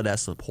data that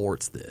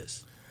supports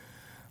this?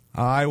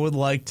 I would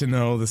like to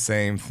know the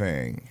same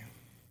thing,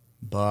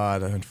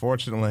 but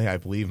unfortunately, I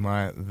believe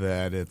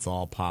that it's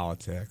all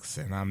politics,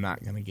 and I'm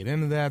not going to get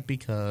into that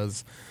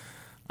because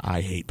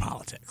I hate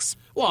politics.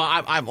 Well,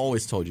 I've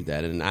always told you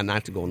that, and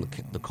not to go on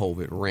the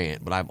COVID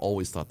rant, but I've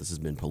always thought this has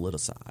been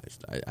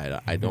politicized.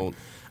 I don't.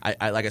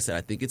 Like I said,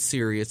 I think it's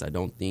serious. I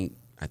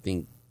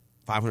think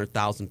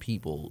 500,000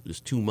 people is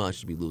too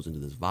much to be losing to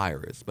this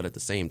virus. But at the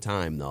same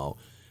time, though,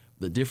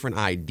 the different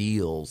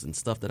ideals and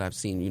stuff that I've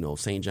seen,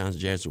 St. John's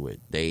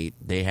Jesuit, they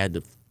had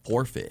to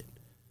forfeit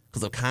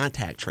because of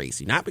contact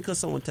tracing, not because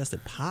someone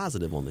tested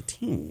positive on the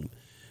team,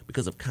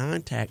 because of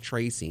contact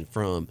tracing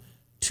from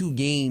 2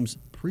 games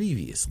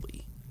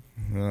previously.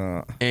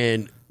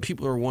 And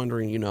people are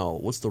wondering,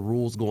 what's the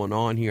rules going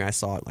on here? I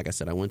saw it. Like I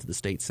said, I went to the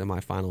state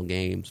semifinal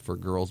games for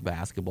girls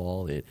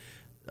basketball, and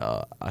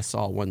I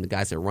saw one of the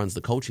guys that runs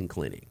the coaching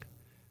clinic,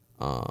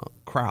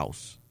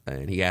 Kraus,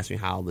 and he asked me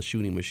how the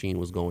shooting machine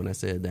was going. I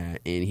said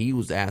that, and he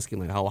was asking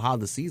like, how'd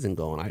the season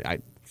going? I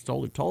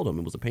told him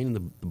it was a pain in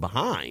the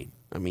behind.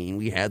 I mean,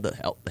 we had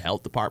the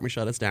health department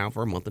shut us down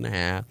for a month and a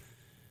half.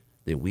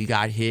 Then we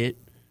got hit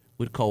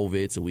with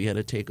COVID, so we had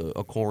to take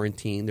a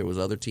quarantine. There was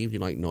other teams,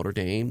 like Notre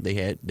Dame. They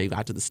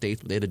got to the States,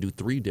 but they had to do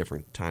 3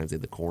 different times they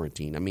had the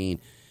quarantine. I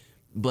mean,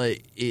 but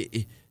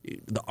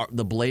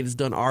the Blade has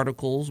done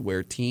articles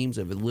where teams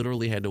have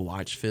literally had to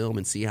watch film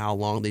and see how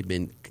long they've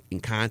been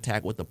in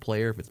contact with the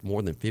player, if it's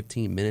more than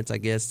 15 minutes, I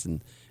guess,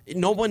 and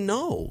no one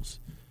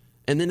knows.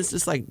 And then it's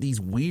just like these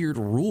weird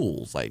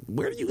rules. Like,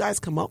 where do you guys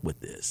come up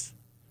with this?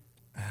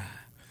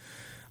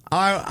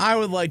 I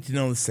would like to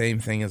know the same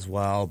thing as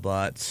well,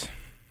 but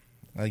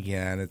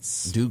again,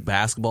 it's Duke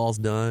basketball's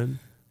done.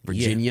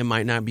 Virginia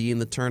might not be in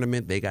the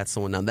tournament. They got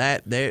someone now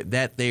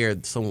that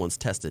someone's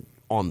tested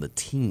on the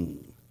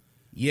team.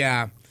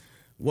 Yeah.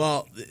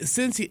 Well,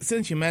 since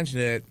you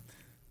mentioned it,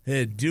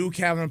 did Duke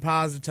having a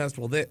positive test?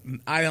 Well,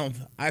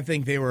 I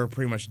think they were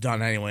pretty much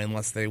done anyway,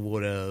 unless they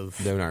would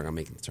have. They're not going to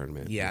make the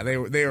tournament. Yeah,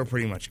 they were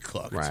pretty much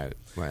cooked. Right,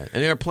 and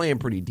they're playing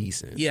pretty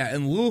decent. Yeah,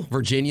 and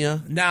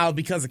Virginia now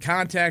because of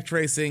contact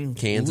tracing,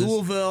 Kansas,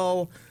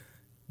 Louisville,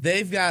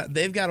 they've got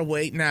to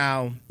wait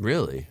now.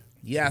 Really?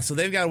 Yeah, so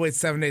they've got to wait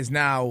 7 days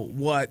now.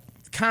 What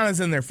kind of is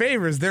in their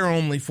favor is they're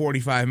only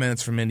 45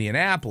 minutes from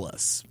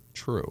Indianapolis.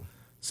 True.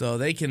 So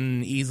they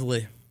can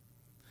easily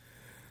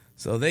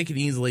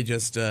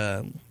just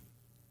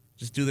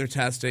do their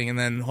testing, and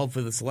then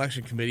hopefully the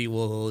selection committee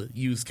will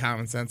use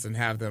common sense and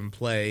have them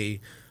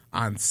play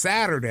on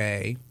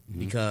Saturday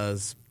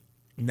because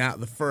now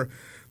the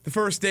the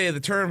first day of the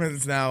tournament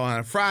is now on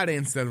a Friday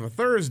instead of a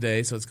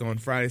Thursday, so it's going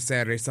Friday,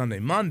 Saturday, Sunday,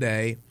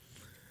 Monday.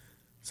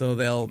 So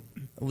they'll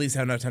at least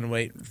have enough time to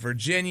wait.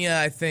 Virginia,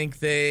 I think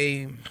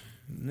they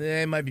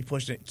might be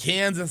pushing it.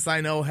 Kansas,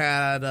 I know,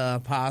 had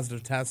a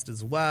positive test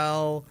as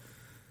well.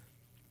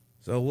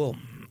 So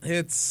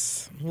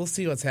we'll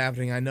see what's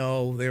happening. I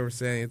know they were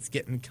saying it's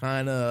getting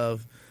kind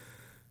of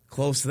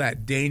close to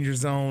that danger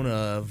zone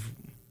of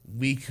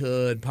we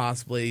could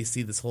possibly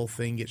see this whole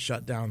thing get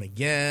shut down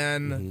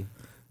again. Mm-hmm.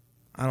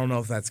 I don't know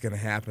if that's going to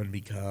happen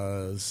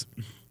because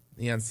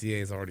the NCAA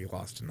has already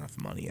lost enough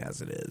money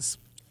as it is.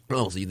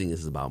 Oh, so you think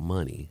this is about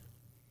money?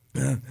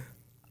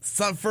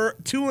 So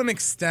to an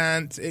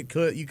extent,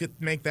 you could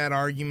make that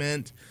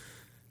argument.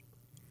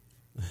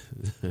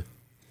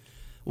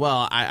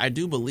 Well, I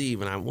do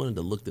believe, and I wanted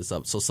to look this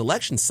up. So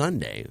Selection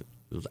Sunday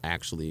was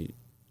actually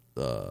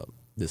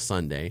this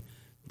Sunday.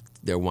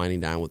 They're winding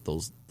down with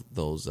those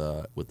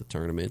with the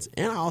tournaments,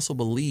 and I also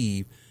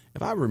believe,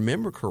 if I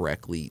remember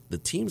correctly, the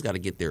teams got to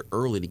get there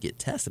early to get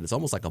tested. It's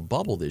almost like a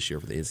bubble this year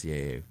for the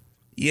NCAA.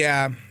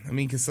 Yeah, I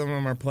mean, because some of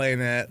them are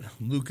playing at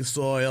Lucas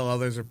Oil,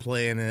 others are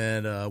playing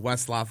at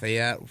West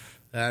Lafayette,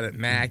 at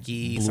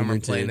Mackey, some are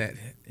playing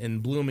in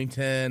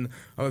Bloomington,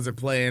 others are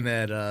playing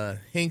at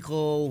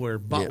Hinkle, where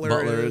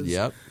Butler is.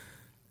 Yep.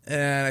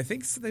 And I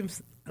think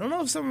I don't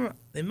know if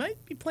they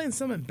might be playing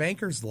some at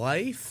Bankers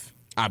Life.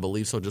 I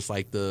believe so, just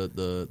like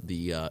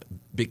the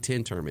Big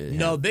Ten tournament.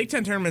 No, Big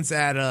Ten tournament's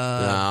at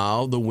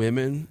no, the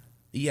women.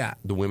 Yeah.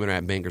 The women are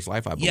at Bankers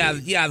Life, I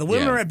believe. Yeah, the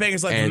women are at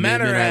Bankers Life. And the men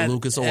are at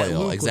Lucas Oil.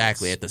 Lucas.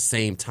 Exactly. At the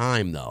same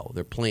time, though.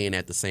 They're playing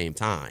at the same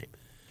time.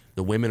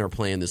 The women are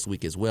playing this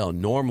week as well.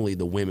 Normally,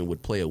 the women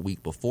would play a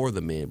week before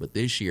the men, but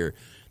this year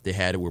they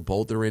had it where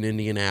both are in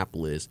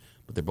Indianapolis,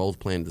 but they're both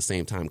playing at the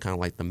same time, kind of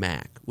like the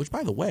MAC. Which,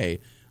 by the way,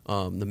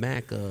 the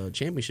MAC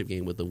championship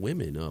game with the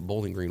women,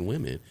 Bowling Green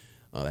women,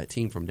 that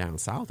team from down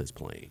south is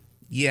playing.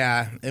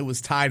 Yeah, it was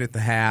tied at the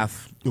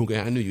half. Okay,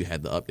 I knew you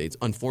had the updates.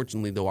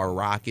 Unfortunately, though, our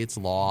Rockets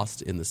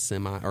lost in the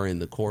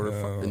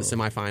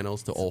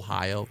semifinals to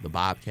Ohio, the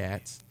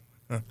Bobcats.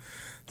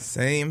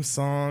 Same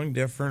song,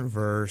 different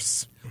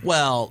verse.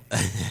 Well,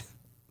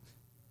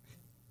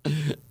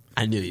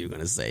 I knew you were going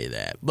to say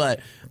that,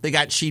 but they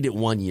got cheated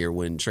one year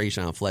when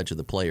Trayshawn Fletcher,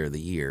 the Player of the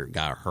Year,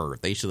 got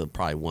hurt. They should have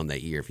probably won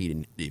that year if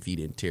he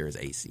didn't tear his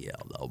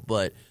ACL, though.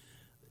 But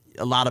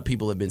a lot of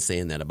people have been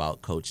saying that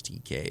about Coach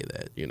TK,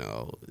 that,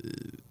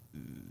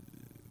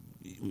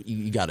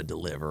 you got to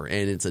deliver.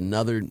 And it's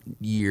another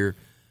year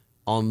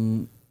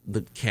on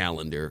the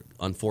calendar.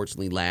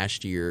 Unfortunately,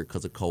 last year,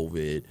 because of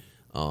COVID,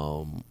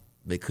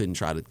 they couldn't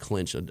try to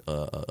clinch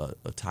a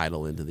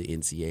title into the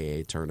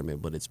NCAA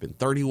tournament. But it's been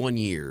 31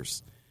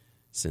 years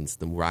since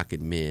the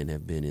Rocket men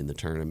have been in the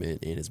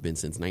tournament, and it's been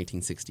since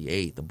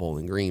 1968 the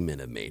Bowling Green men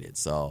have made it.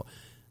 So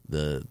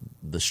the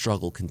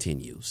struggle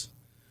continues.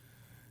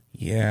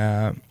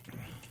 Yeah,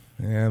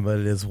 but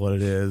it is what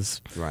it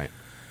is. Right.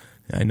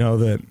 I know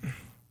that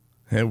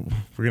we're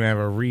going to have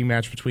a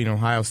rematch between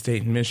Ohio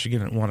State and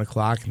Michigan at 1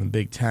 o'clock in the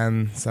Big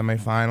Ten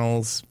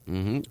semifinals.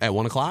 Mm-hmm. At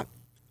 1 o'clock?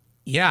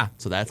 Yeah.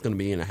 So that's going to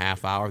be in a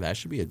half hour. That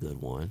should be a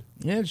good one.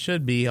 Yeah, it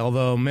should be,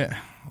 although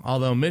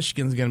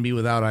Michigan's going to be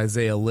without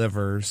Isaiah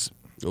Livers.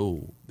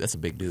 Oh, that's a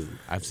big dude.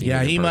 I've seen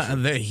him.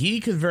 Yeah, he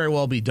could very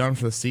well be done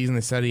for the season.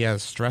 They said he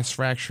has a stress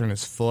fracture in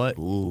his foot.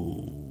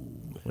 Ooh.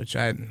 Which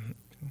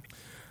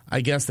I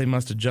guess they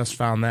must have just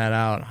found that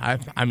out. I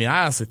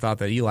honestly thought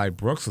that Eli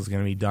Brooks was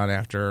going to be done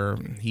after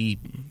he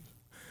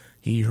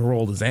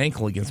rolled his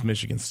ankle against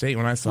Michigan State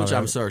when I saw Which that.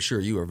 I'm so sure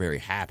you were very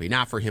happy.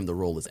 Not for him to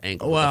roll his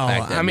ankle. Well, the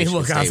fact that I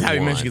was happy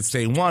won. Michigan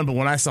State won, but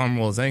when I saw him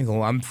roll his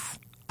ankle,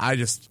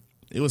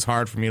 it was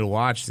hard for me to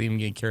watch, see him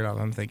get carried off.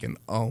 I'm thinking,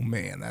 oh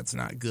man, that's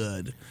not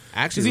good.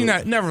 Actually, you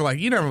never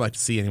like to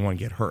see anyone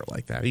get hurt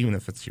like that, even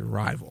if it's your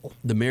rival.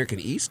 The American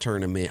East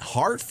tournament,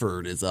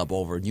 Hartford is up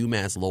over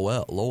UMass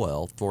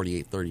Lowell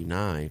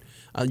 48-39.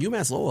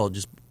 UMass Lowell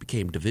just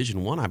became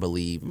Division I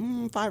believe,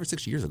 5 or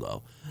 6 years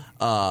ago.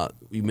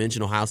 You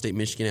mentioned Ohio State,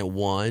 Michigan at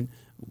 1.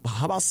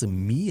 How about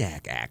some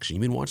MEAC action? You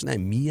been watching that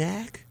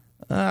MEAC?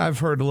 I've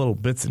heard little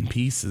bits and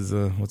pieces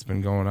of what's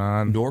been going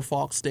on.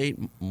 Norfolk State,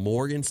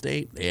 Morgan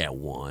State, they had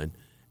 1.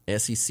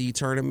 SEC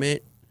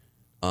tournament,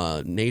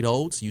 Nate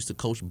Oates used to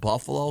coach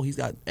Buffalo. He's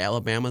got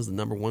Alabama's the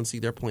number 1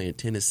 seed. They're playing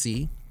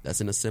Tennessee.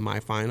 That's in the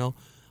semifinal.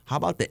 How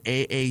about the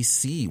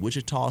AAC,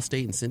 Wichita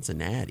State and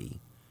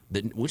Cincinnati?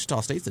 Wichita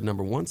State's the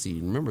number 1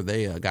 seed. Remember,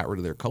 they got rid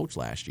of their coach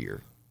last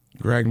year.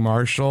 Greg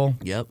Marshall.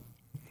 Yep.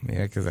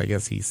 Yeah, because I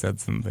guess he said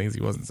some things he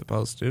wasn't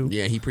supposed to.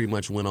 Yeah, he pretty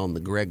much went on the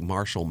Greg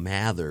Marshall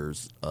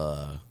Mathers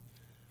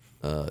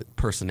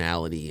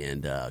personality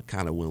and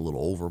kind of went a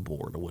little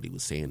overboard of what he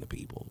was saying to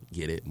people.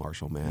 Get it,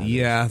 Marshall Mathers?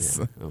 Yes.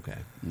 Yeah. Okay.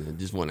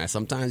 Just one.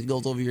 Sometimes it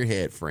goes over your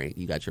head, Frank.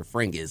 You got your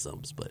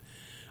Frankisms, but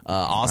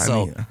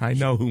also, I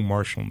know who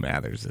Marshall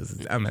Mathers is.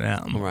 It's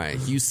Eminem. Right.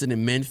 Houston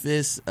and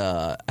Memphis.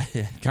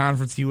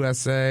 Conference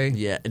USA.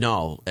 Yeah.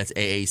 No, that's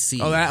AAC.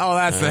 Oh,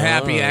 that's the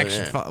Happy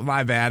Action.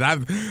 My bad.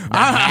 I'm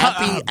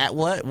happy at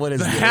what? What is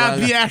the it?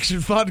 Happy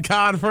Action Fun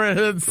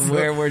Conference?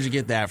 Where'd you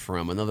get that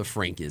from? Another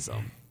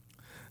Frankism.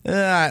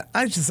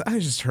 I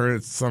just heard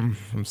it from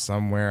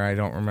somewhere. I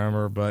don't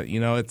remember, but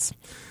it's.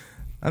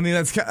 I mean,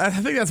 I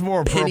think that's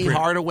more appropriate. Penny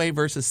Hardaway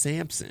versus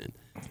Sampson.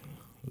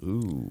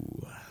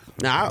 Ooh.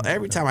 Now,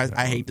 every time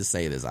I hate to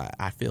say this,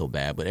 I feel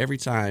bad, but every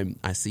time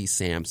I see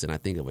Sampson, I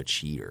think of a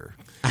cheater.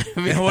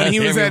 When he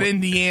was at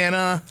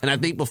Indiana, and I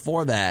think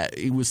before that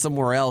he was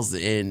somewhere else,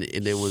 and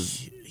it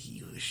was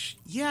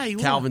he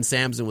Calvin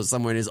Sampson was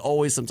somewhere, and there's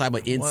always some type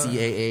of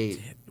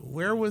NCAA.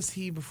 Where was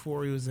he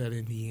before he was at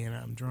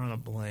Indiana? I'm drawing a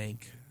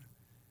blank.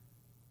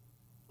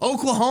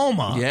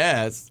 Oklahoma.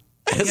 Yes.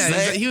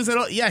 Yeah, he was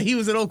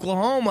at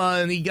Oklahoma,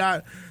 and he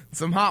got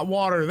some hot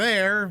water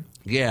there.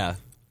 Yeah.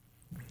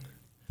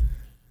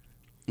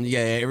 Yeah,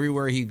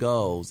 everywhere he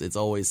goes, it's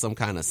always some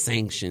kind of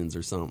sanctions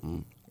or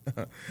something.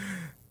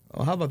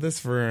 Well, how about this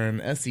for an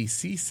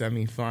SEC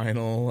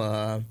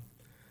semifinal?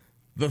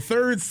 The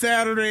third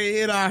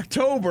Saturday in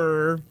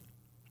October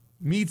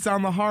meets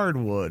on the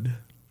hardwood.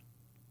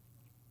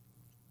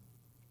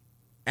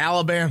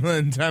 Alabama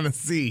and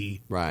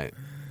Tennessee. Right.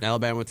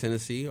 Alabama,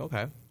 Tennessee.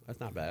 Okay. That's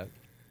not bad.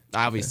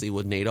 Obviously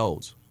with Nate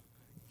Oates.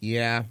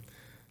 Yeah.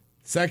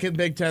 Second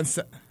Big Ten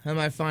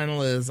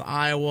semifinal is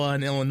Iowa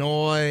and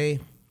Illinois.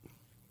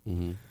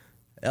 Mm-hmm.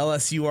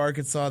 LSU,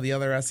 Arkansas, the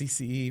other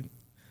SEC.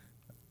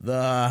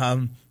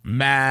 The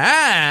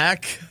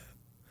MAC.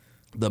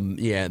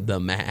 The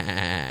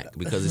MAC,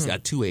 because it's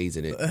got two A's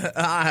in it.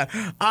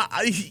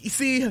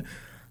 See,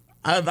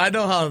 I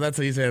know how that's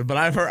how you say it, but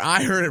I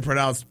heard it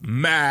pronounced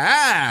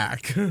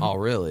MAC. Oh,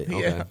 really? Okay.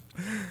 Yeah.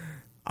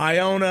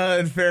 Iona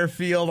and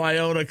Fairfield.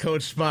 Iona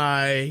coached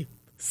by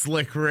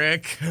Slick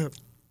Rick.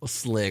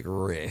 Slick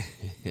Rick.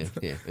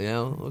 Yeah,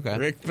 okay.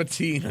 Rick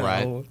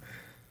Pitino.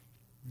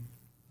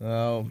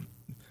 Right.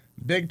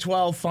 Big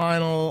 12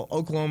 final,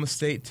 Oklahoma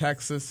State,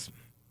 Texas.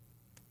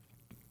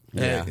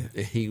 Yeah.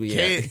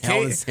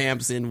 Calvin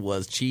Sampson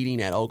was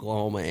cheating at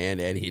Oklahoma and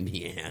at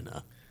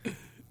Indiana.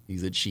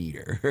 He's a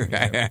cheater.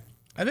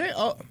 I think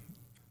a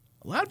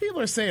lot of people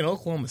are saying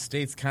Oklahoma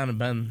State's kind of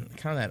been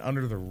that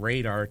under the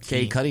radar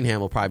team. Cade Cunningham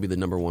will probably be the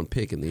number one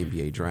pick in the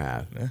NBA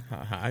draft.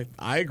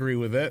 I agree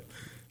with it,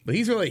 but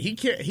he's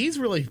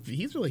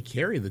really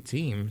carried the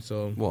team.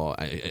 So well,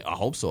 I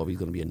hope so. If he's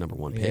going to be a number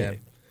one pick. Yeah.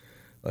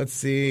 Let's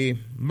see,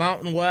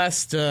 Mountain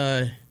West,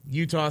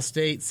 Utah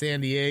State,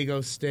 San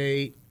Diego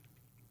State.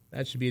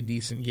 That should be a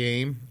decent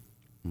game.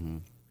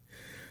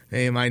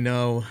 Mm-hmm. I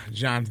know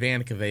John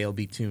Vankavay will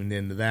be tuned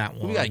into that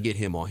one. We got to get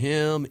him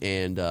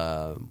and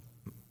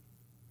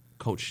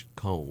Coach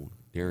Cone,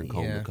 Darren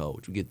Cone, the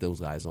coach. We get those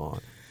guys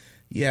on.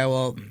 Yeah,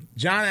 well,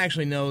 John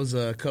actually knows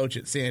a coach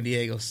at San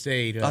Diego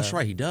State. That's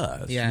right, he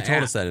does. Yeah, he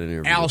told us that in an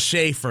interview. Al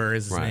Schaefer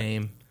is his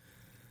name.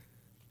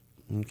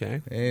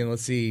 Okay. And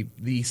let's see,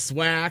 the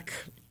SWAC.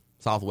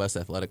 Southwest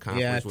Athletic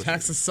Conference. Yeah,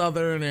 Texas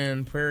Southern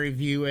and Prairie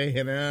View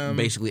A&M.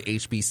 Basically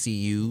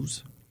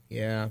HBCUs.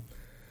 Yeah.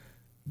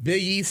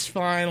 Big East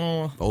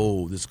final.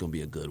 Oh, this is going to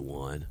be a good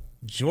one.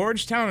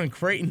 Georgetown and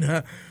Creighton.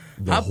 The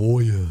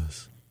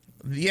Hoyas.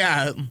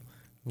 Yeah,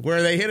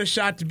 where they hit a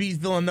shot to beat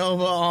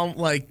Villanova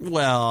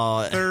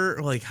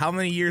how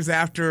many years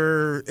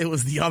after it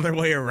was the other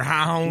way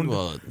around?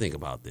 Well, think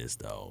about this,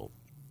 though.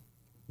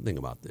 Think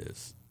about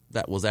this.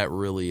 Was that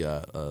really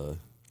a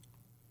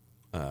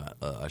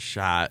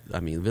shot? I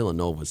mean,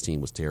 Villanova's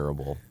team was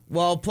terrible.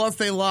 Well, plus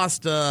they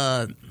lost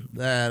was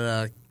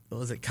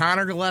it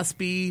Connor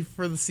Gillespie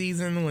for the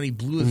season when he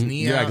blew his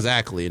knee out? Yeah,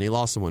 exactly. And they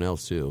lost someone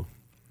else, too.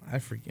 I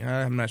forget.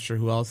 I'm not sure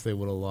who else they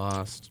would have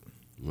lost.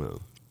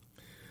 Well.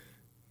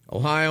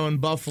 Ohio and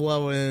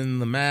Buffalo in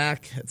the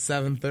MAC at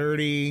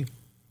 7:30.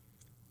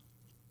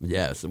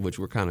 Yes, which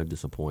we're kind of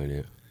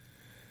disappointed.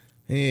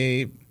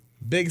 Hey,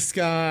 Big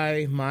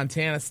Sky,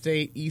 Montana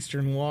State,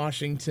 Eastern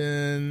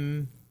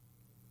Washington.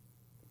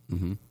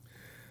 Mm-hmm.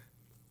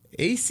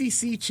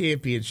 ACC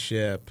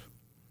Championship.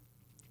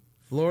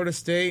 Florida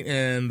State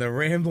and the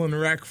Ramblin'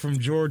 Wreck from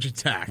Georgia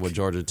Tech. Well,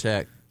 Georgia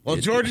Tech. Well,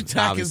 Georgia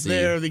Tech is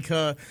there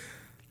because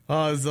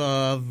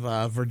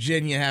of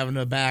Virginia having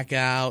to back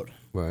out.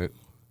 Right.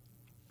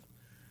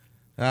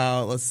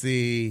 Let's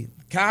see.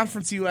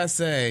 Conference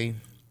USA,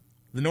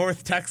 the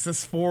North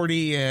Texas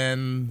 40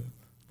 and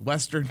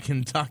Western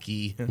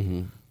Kentucky.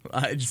 Mm-hmm.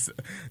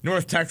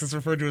 North Texas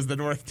referred to as the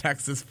North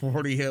Texas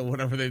 40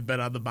 whenever they've been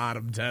on the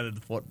bottom 10 in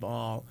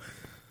football.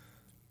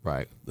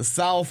 Right. The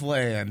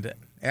Southland,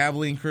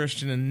 Abilene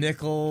Christian and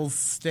Nichols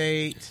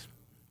State.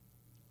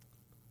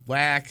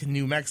 WAC,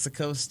 New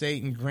Mexico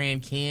State and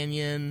Grand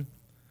Canyon.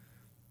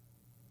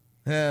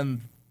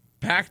 And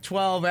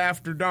Pac-12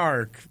 After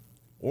Dark.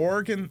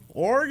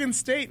 Oregon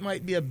State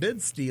might be a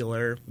bid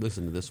stealer.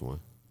 Listen to this one.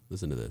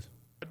 Listen to this.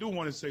 I do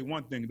want to say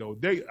one thing, though.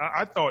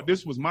 I thought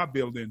this was my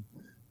building,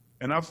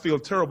 and I feel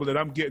terrible that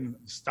I'm getting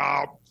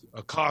stopped,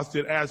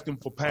 accosted, asking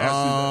for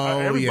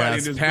passes. Everybody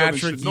in this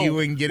Patrick building should know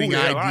Ewing getting who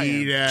the hell I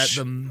ID'd am. at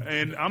them.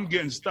 And I'm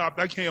getting stopped.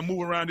 I can't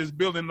move around this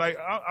building. Like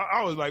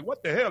I was like,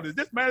 what the hell? Is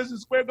this Madison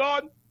Square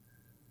Garden?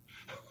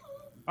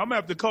 I'm going to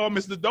have to call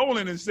Mr.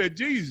 Dolan and say,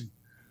 geez,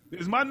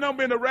 is my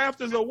number in the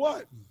rafters or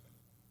what?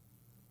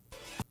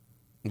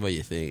 What do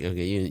you think?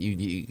 Okay,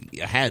 you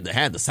had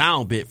the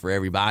sound bit for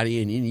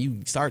everybody, and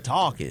you start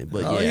talking.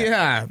 But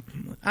yeah.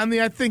 I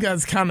mean, I think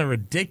that's kind of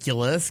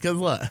ridiculous because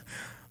look,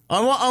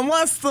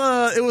 unless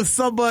it was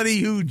somebody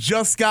who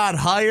just got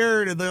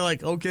hired and they're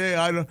like, okay,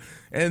 I don't,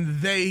 and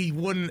they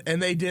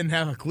didn't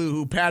have a clue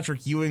who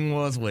Patrick Ewing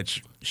was,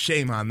 which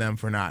shame on them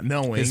for not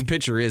knowing. his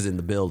picture is in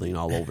the building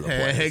all over the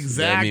place.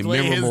 Exactly,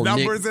 I mean, his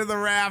numbers in the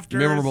rafters.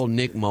 Memorable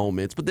Nick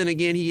moments. But then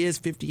again, he is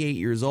 58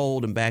 years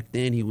old, and back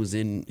then he was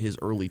in his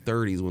early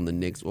 30s when the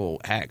Knicks. Well,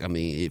 heck, I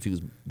mean, if he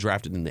was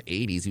drafted in the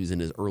 80s, he was in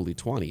his early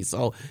 20s.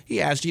 So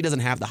he doesn't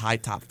have the high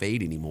top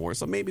fade anymore.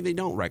 So maybe they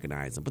don't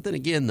recognize him. But then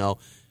again, though,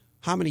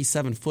 how many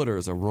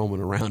 7-footers are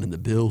roaming around in the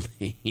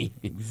building?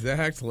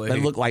 Exactly.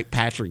 They look like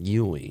Patrick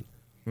Ewing.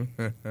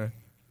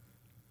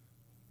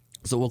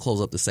 So we'll close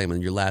up the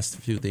segment. Your last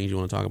few things you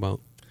want to talk about?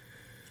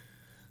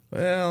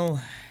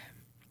 Well,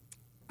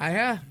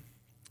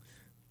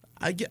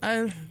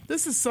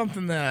 this is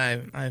something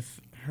that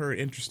I've heard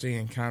interesting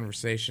in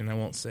conversation. I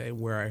won't say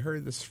where I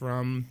heard this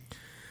from,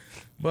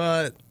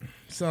 but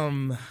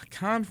some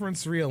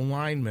conference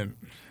realignment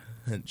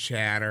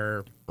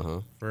chatter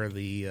for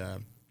the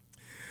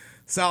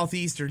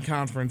Southeastern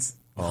Conference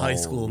high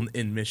school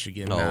in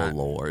Michigan. Oh,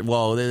 Lord.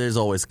 Well, there's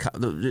always –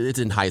 it's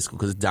in high school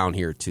because it's down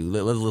here, too.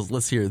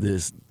 Let's hear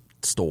this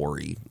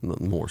story,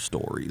 more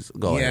stories.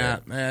 Go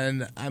ahead. Yeah,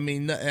 and I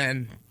mean –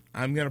 and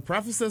I'm going to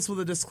preface this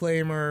with a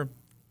disclaimer.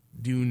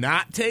 Do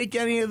not take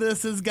any of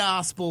this as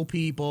gospel,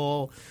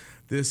 people.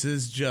 This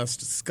is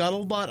just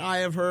scuttlebutt I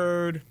have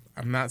heard.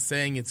 I'm not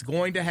saying it's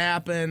going to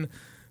happen,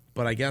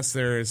 but I guess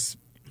there's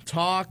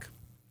talk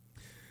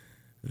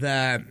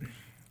that –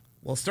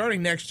 well,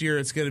 starting next year,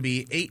 it's going to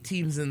be 8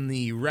 teams in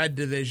the red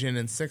division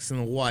and 6 in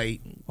the white.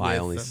 Why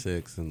only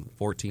 6 and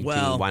 14 teams?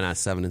 Why not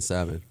 7 and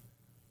 7?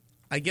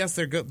 I guess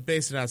they're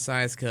based it on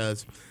size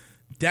because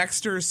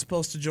Dexter is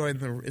supposed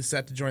to is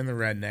set to join the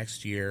red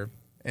next year,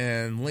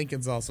 and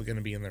Lincoln's also going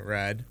to be in the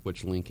red.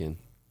 Which Lincoln?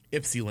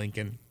 Ypsi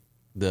Lincoln.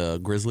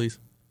 The Grizzlies?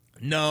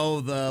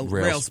 No, the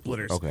Rail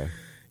Splitters. Okay.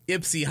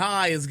 Ypsi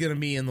High is going to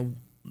be in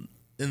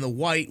the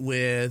white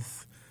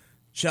with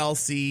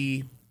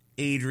Chelsea,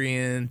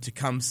 Adrian,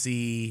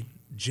 Tecumseh,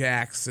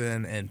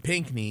 Jackson, and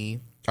Pinckney.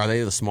 Are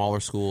they the smaller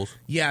schools?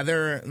 Yeah,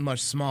 they're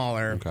much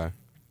smaller. Okay.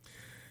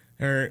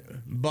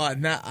 But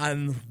not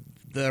on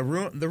the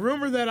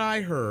rumor that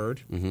I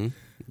heard. Mm-hmm.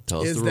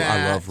 Tell us is the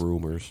that I love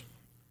rumors.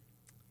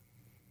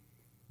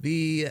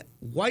 The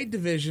white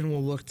division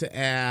will look to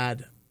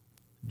add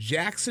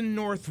Jackson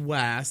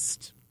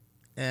Northwest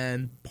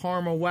and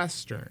Parma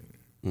Western.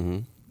 Mm-hmm.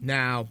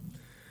 Now,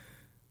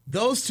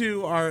 those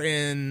two are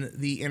in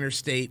the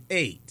Interstate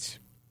 8.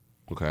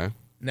 Okay.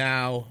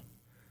 Now,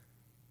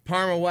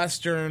 Parma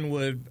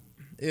Western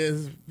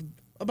is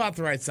about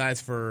the right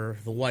size for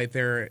the white.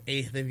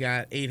 They've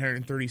got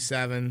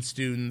 837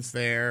 students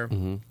there.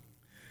 Mm-hmm.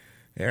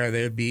 There,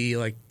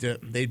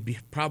 they'd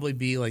probably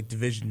be like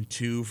Division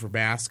II for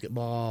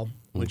basketball,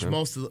 which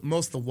most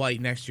of the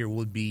white next year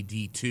would be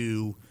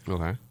D2.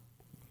 Okay.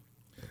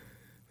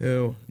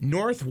 So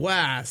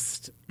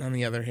Northwest, on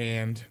the other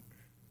hand.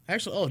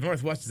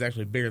 Northwest is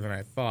actually bigger than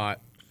I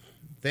thought.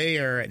 They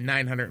are at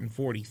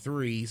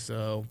 943,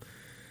 so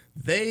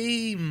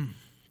they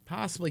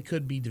possibly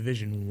could be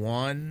Division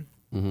 1.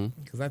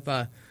 Because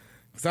I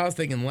was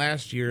thinking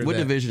last year what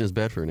that division is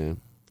Bedford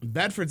in?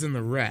 Bedford's in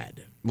the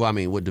red. Well, I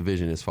mean, what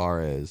division as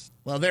far as?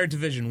 Well, they're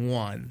Division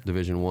 1.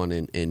 Division 1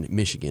 in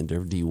Michigan.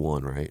 They're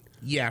D1, right?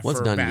 Yeah, What's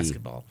for Dundee?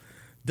 basketball.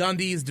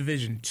 Dundee is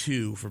Division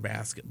 2 for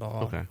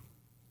basketball. Okay.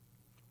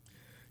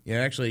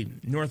 Yeah, actually,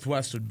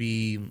 Northwest would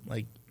be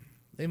like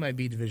they might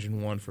be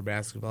Division 1 for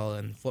basketball,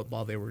 and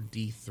football they were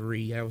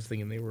D3. I was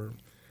thinking they were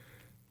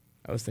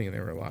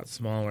a lot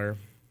smaller,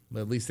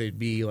 but at least they'd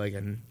be like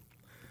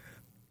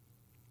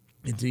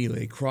into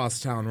a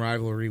crosstown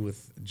rivalry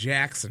with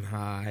Jackson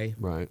High.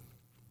 Right.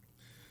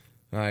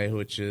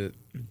 Which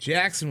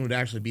Jackson would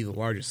actually be the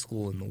largest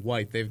school in the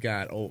white. They've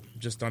got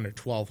just under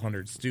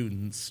 1,200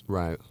 students.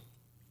 Right.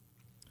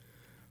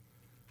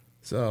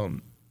 So,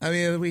 I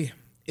mean,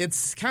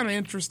 it's kind of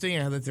interesting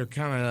that they're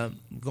kind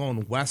of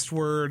going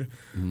westward,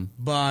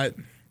 but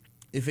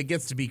if it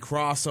gets to be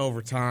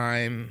crossover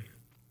time,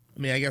 I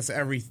mean, I guess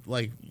every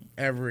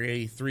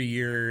 3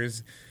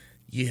 years,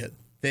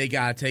 they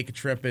got to take a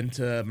trip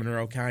into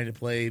Monroe County to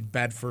play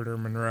Bedford or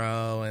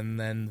Monroe, and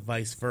then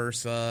vice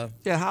versa.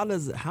 Yeah, how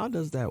does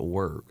that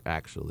work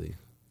actually?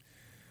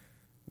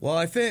 Well,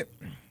 I think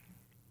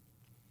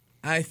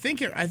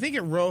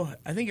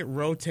it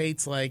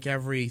rotates like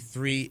every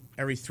 3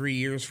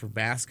 years for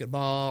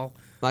basketball.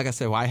 Like I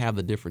said, why have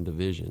the different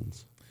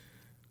divisions?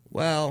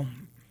 Well,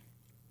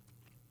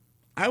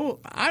 I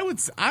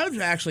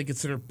would actually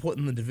consider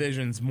putting the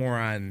divisions more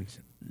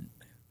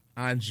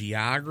on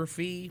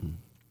geography.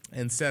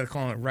 Instead of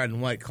calling it red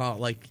and white, call it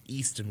like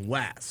east and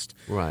west.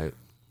 Right.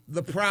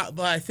 But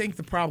I think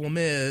the problem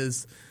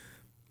is,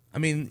 I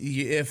mean,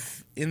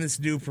 if in this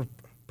new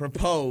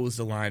proposed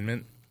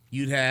alignment,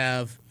 you'd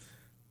have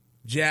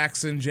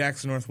Jackson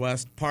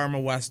Northwest, Parma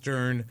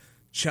Western,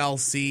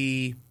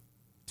 Chelsea,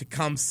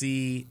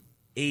 Tecumseh,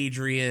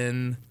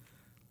 Adrian,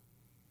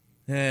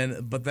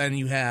 but then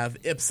you have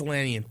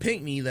Ypsilanti and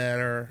Pinckney that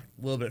are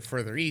a little bit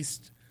further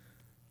east,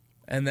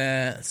 and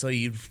then so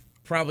you've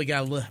probably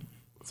got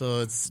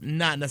so it's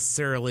not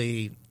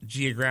necessarily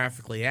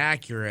geographically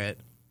accurate,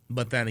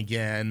 but then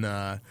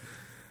again,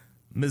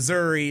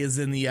 Missouri is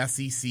in the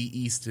SEC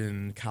East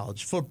in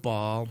college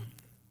football,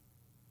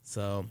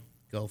 so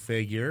go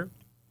figure.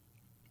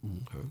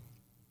 Okay.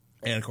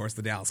 And of course,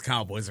 the Dallas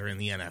Cowboys are in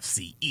the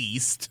NFC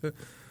East.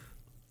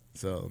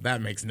 So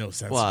that makes no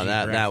sense. Well,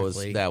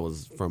 that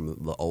was from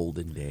the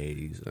olden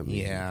days. I mean,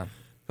 yeah.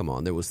 Come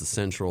on, there was the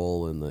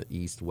Central and the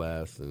East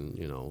West,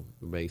 and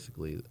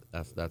basically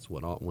that's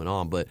what went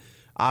on. But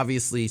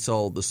obviously,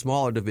 so the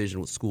smaller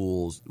division with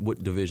schools,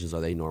 what divisions are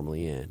they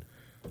normally in?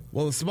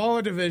 Well, the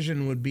smaller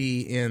division would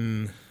be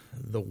in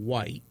the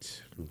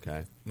white.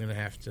 Okay, I'm gonna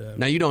have to.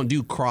 Now you don't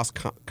do cross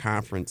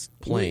conference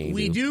playing.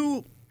 We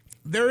do.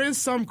 There is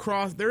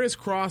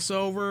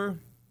crossover.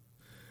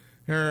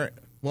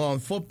 Well, in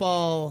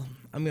football,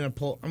 I'm gonna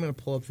pull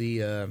up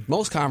the.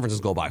 Most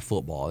conferences go by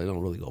football. They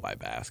don't really go by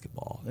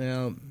basketball.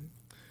 Well,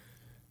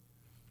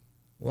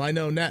 I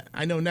know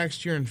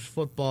next year in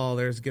football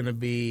there's gonna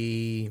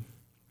be.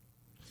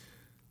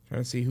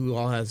 Trying to see who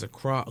all has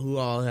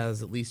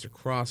at least a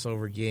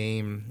crossover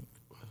game.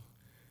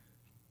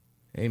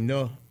 And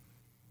no,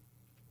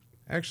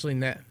 actually,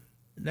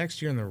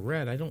 next year in the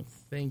red, I don't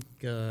think.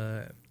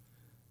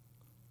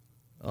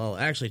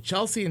 Actually,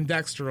 Chelsea and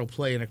Dexter will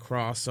play in a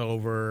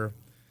crossover.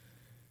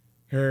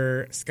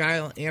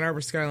 Ann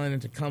Arbor Skyline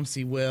and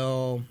Tecumseh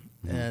will,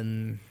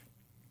 and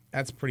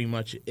that's pretty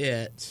much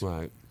it.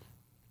 Right.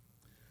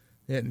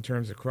 In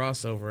terms of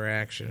crossover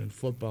action in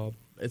football,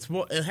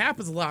 it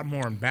happens a lot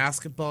more in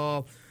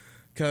basketball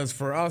because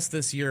for us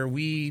this year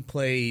we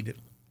played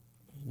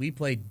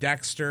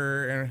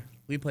Dexter.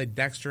 We played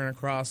Dexter in a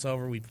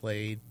crossover. We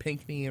played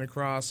Pinckney in a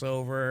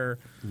crossover.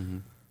 Mm-hmm.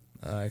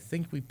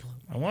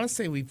 I want to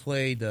say we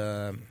played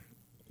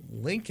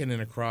Lincoln in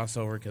a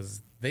crossover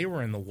because they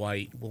were in the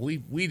white. Well,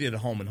 we did a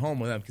home and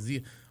home with them because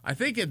I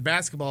think in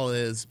basketball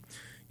is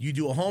you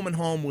do a home and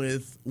home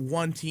with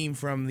one team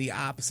from the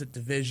opposite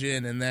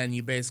division, and then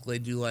you basically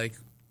do like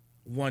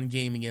one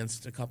game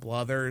against a couple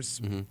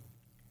others,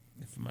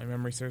 if my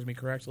memory serves me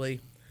correctly.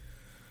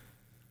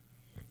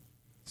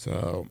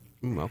 So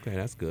okay,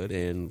 that's good.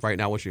 And right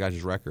now, what's your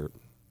guys' record?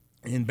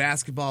 In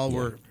basketball,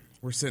 we're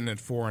sitting at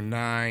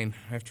 4-9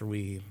 after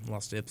we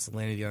lost to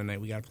Ypsilanti the other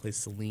night. We got to play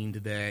Saline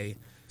today.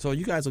 So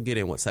you guys will get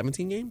in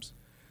 17 games?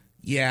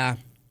 Yeah,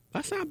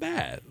 that's not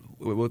bad.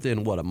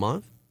 Within a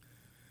month?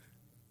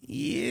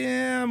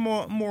 Yeah,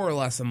 more or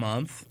less a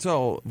month.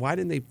 So why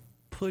didn't they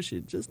push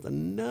it just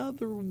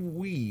another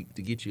week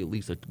to get you at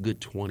least a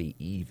good 20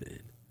 even?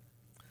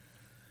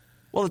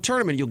 Well, the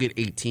tournament you'll get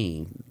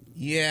 18.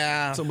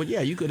 Yeah. So, but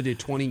yeah, you could have did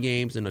 20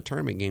 games, and a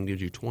tournament game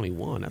gives you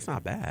 21. That's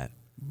not bad.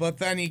 But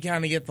then you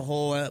kind of get the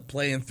whole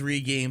playing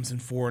 3 games in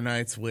 4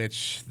 nights,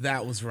 which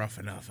that was rough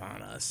enough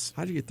on us.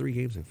 How'd you get 3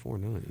 games in 4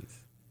 nights?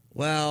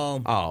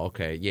 Well. Oh,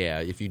 okay. Yeah,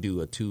 if you do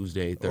a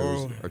Tuesday,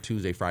 Thursday, or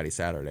Tuesday, Friday,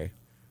 Saturday.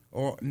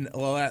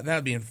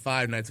 That'd be in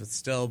 5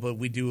 nights, but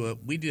we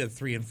did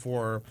 3 and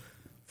 4.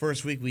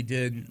 First week we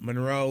did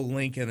Monroe,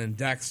 Lincoln, and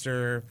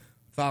Dexter.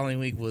 Following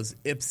week was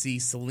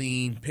Ypsi,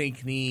 Saline,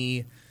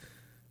 Pinckney,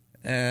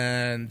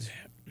 and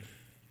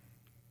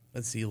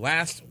let's see.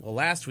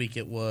 Last week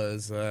it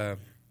was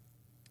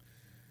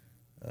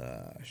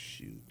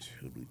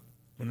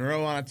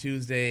Monroe on a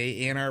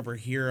Tuesday, Ann Arbor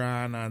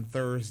Huron on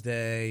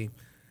Thursday,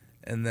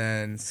 and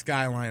then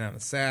Skyline on a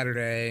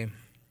Saturday.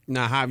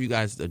 Now, how have you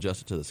guys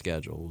adjusted to the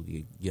schedule?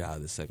 You get out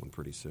of this segment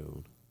pretty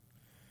soon.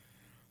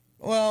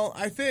 Well,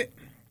 I think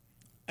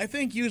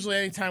usually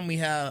anytime we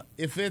have,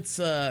 if there's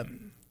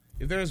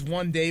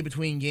one day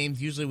between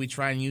games, usually we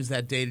try and use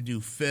that day to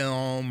do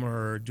film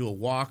or do a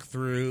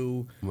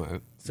walkthrough.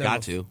 Right.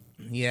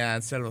 Yeah,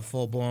 instead of a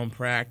full-blown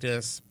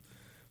practice.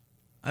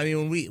 I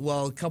mean,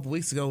 a couple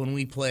weeks ago when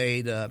we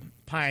played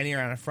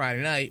Pioneer on a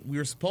Friday night, we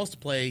were supposed to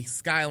play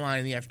Skyline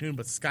in the afternoon,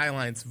 but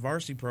Skyline's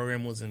varsity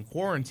program was in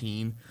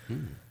quarantine.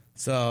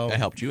 So that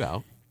helped you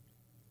out.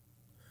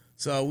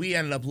 So we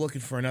ended up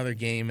looking for another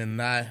game, and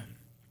that,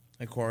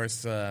 of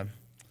course,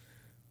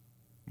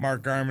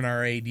 Mark Garman,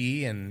 our AD,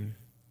 and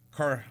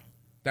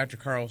Dr.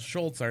 Carl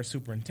Schultz, our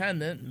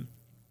superintendent,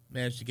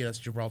 managed to get us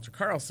Gibraltar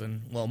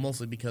Carlson. Well,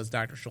 mostly because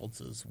Dr.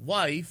 Schultz's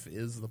wife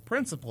is the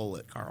principal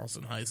at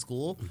Carlson High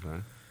School.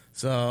 Okay.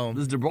 So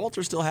does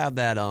Gibraltar still have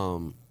that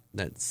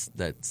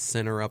that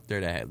center up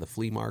there, the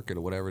flea market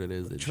or whatever it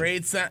is? The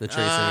Trade Center.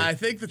 I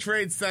think the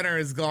Trade Center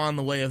has gone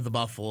the way of the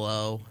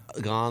Buffalo.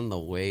 Gone the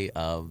way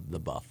of the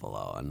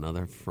Buffalo.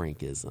 Another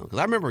Frankism. Because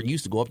I remember I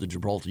used to go up to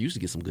Gibraltar. Used to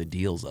get some good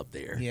deals up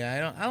there.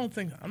 Yeah, I don't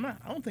think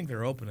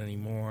they're open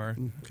anymore.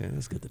 Okay,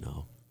 that's good to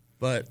know.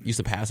 But used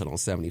to pass it on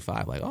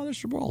 75, like, oh, there's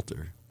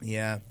Gibraltar.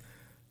 Yeah,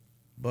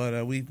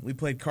 but we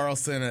played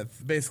Carlson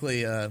at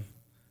basically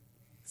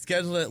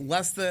scheduled it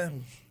less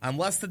than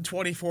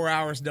 24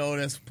 hours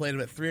notice. Played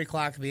it at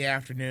 3:00 in the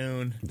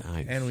afternoon.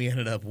 Nice, and we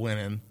ended up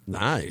winning.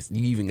 Nice,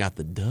 you even got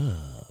the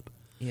dub.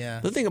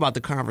 Yeah. The thing about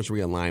the conference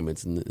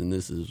realignments, and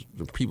this is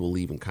for people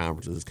leaving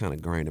conferences, it's kind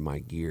of grinding my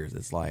gears.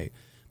 It's like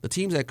the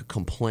teams that are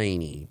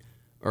complaining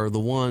are the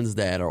ones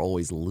that are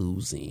always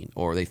losing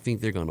or they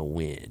think they're going to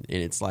win.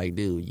 And it's like,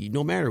 dude,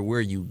 no matter where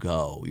you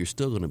go, you're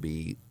still going to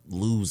be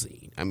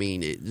losing. I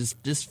mean,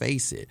 just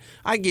face it.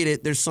 I get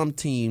it. There's some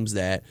teams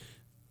that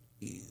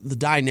the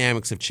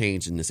dynamics have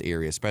changed in this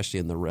area, especially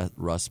in the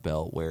Rust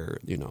Belt where,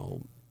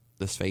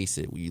 let's face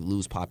it, you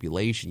lose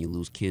population, you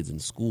lose kids in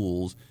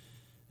schools,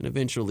 and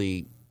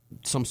eventually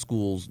some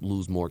schools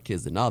lose more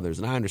kids than others.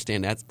 And I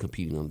understand that's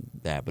competing on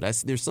that.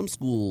 But there's some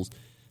schools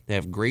that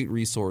have great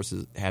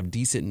resources, have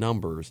decent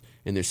numbers,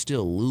 and they're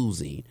still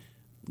losing.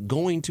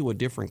 Going to a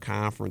different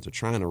conference or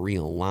trying to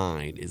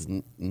realign is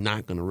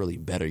not going to really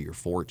better your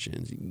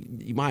fortunes.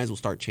 You might as well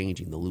start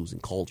changing the losing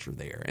culture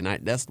there. And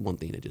that's the one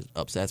thing that just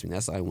upsets me.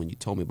 That's why when you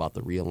told me about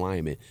the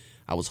realignment,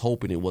 I was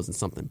hoping it wasn't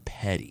something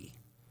petty.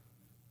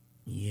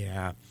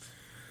 Yeah.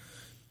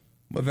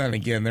 But then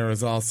again, there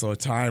was also a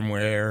time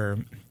where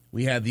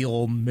we had the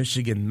old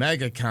Michigan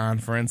Mega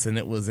Conference, and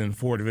it was in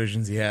 4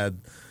 divisions. You had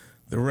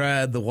the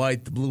red, the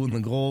white, the blue, and the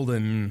gold,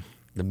 and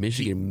the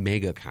Michigan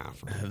Mega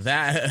Conference.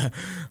 That,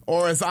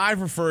 or as I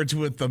refer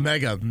to it, the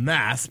Mega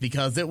Mess,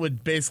 because it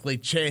would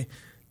basically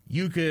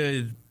you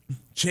could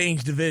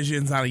change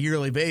divisions on a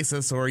yearly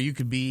basis, or you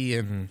could be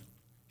in,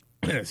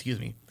 excuse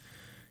me,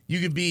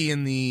 you could be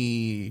in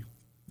the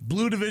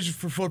blue division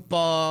for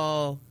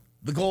football,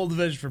 the gold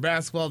division for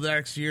basketball. The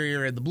next year,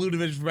 you're in the blue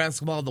division for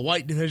basketball, the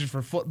white division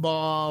for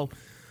football.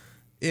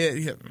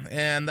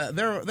 And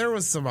there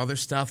was some other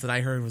stuff that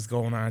I heard was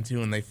going on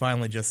too, and they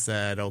finally just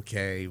said,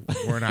 "Okay,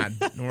 we're not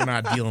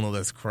dealing with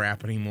this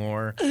crap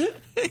anymore."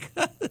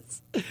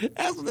 Because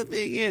that's what the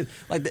thing is.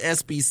 Like the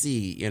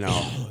SBC,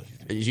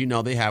 as you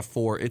know, they have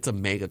 4. It's a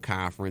mega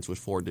conference with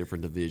 4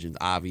 different divisions,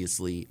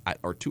 obviously,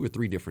 or 2 or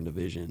 3 different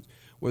divisions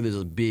where there's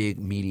a big,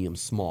 medium,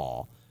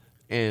 small,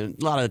 and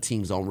a lot of the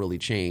teams don't really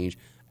change.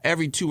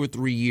 Every 2 or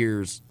 3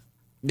 years,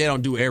 they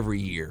don't do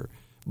every year.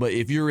 But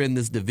if you're in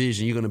this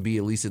division, you're going to be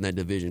at least in that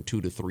division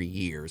 2 to 3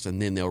 years, and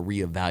then they'll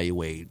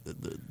reevaluate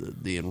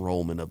the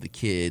enrollment of the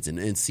kids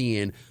and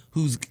seeing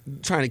who's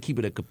trying to keep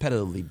it a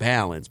competitively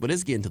balanced. But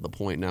it's getting to the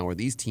point now where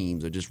these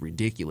teams are just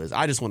ridiculous.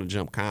 I just want to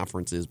jump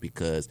conferences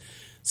because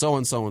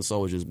so-and-so and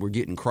so is just, we're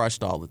getting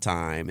crushed all the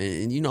time.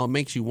 And it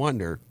makes you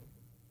wonder,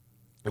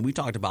 and we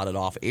talked about it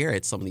off air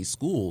at some of these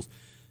schools,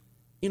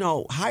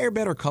 hire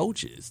better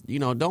coaches.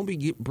 Don't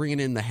be bringing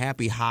in the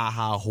happy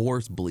ha-ha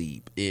horse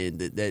bleep and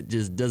that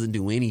just doesn't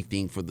do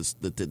anything for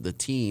the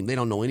team. They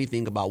don't know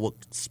anything about what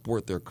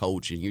sport they're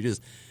coaching. You're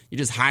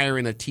just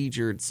hiring a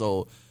teacher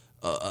so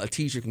a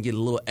teacher can get a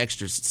little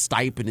extra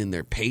stipend in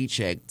their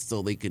paycheck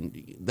so they can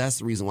 – that's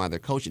the reason why they're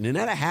coaching. And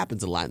that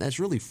happens a lot. That's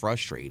really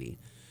frustrating.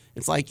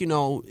 It's like,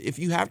 if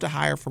you have to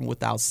hire from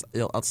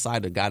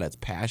outside a guy that's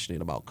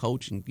passionate about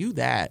coaching, do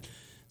that.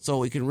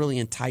 So it can really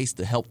entice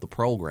to help the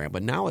program.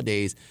 But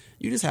nowadays,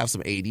 you just have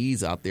some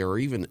ADs out there or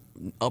even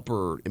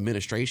upper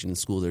administration in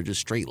schools that are just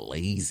straight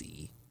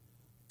lazy.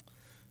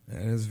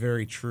 That is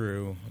very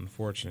true,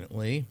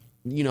 unfortunately.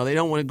 They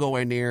don't want to go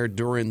in there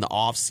during the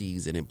off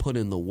season and put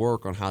in the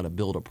work on how to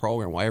build a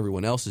program while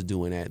everyone else is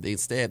doing that.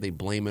 Instead, they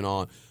blame it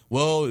on,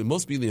 well, it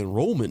must be the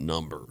enrollment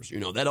numbers,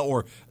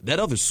 that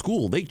other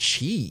school, they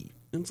cheat.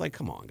 And it's like,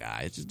 come on,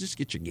 guys, just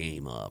get your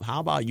game up. How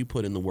about you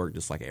put in the work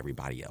just like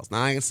everybody else?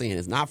 Now, I'm saying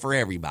it's not for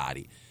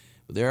everybody,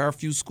 but there are a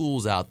few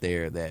schools out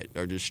there that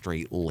are just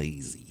straight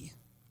lazy.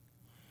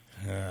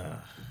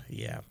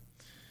 Yeah.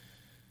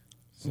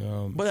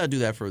 But I do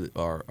that for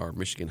our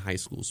Michigan high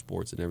school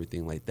sports and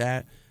everything like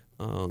that.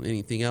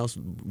 Anything else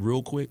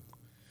real quick?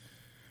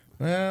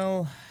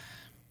 Well,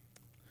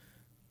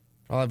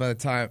 probably by the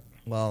time...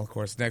 Well, of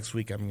course, next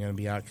week I'm going to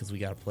be out because we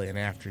got to play an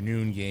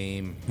afternoon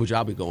game. Which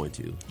I'll be going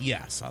to.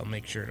 Yes, I'll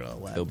make sure to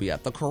let. It'll be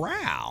at the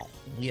Corral.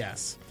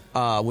 Yes.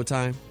 What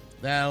time?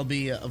 That'll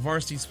be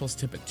varsity's supposed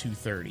to tip at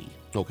 2:30.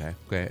 Okay.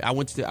 I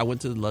went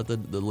to let the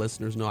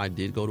listeners know I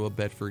did go to a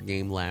Bedford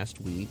game last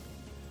week.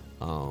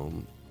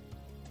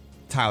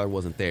 Tyler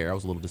wasn't there. I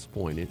was a little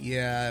disappointed.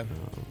 Yeah.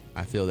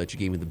 I feel that you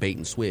gave me the bait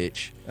and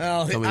switch.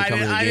 Oh, coming to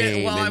the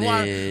game,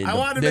 I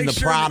wanted to make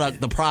sure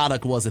the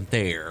product wasn't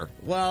there.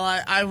 Well,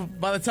 I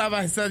by the time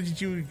I said that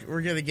you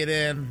were going to get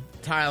in,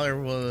 Tyler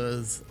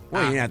was.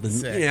 Well, you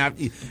didn't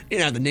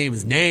have to name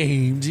his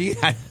name. Gee,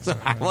 I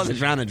wasn't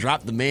trying to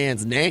drop the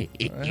man's name.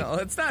 Well,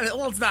 it's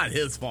not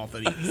his fault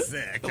that he was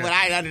sick. But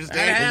I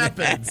understand it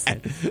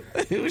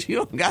happens. You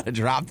don't got to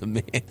drop the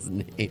man's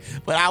name.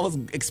 But I was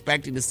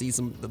expecting to see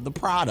the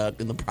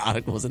product, and the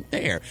product wasn't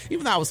there.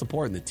 Even though I was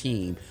supporting the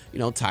team,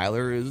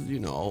 Tyler is,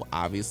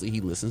 obviously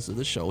he listens to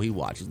the show, he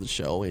watches the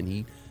show, and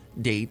he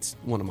dates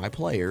one of my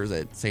players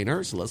at St.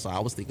 Ursula. So I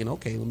was thinking,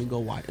 okay, let me go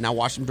watch. And I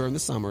watched him during the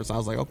summer, so I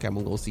was like, okay, I'm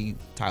going to go see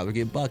Tyler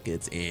get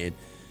buckets. And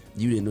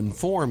you didn't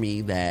inform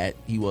me that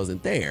he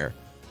wasn't there.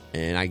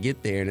 And I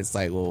get there, and it's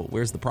like, well,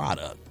 where's the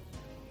product?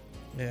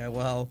 Yeah,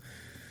 well,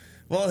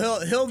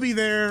 he'll be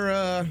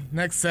there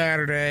next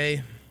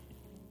Saturday.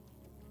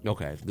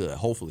 Okay, good.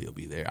 Hopefully he'll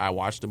be there. I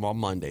watched him on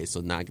Monday,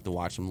 so now I get to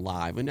watch him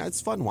live. And it's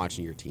fun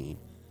watching your team.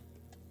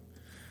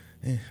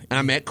 And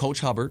I met Coach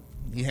Hubbard.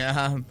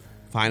 Yeah.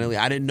 Finally,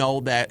 I didn't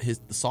know that the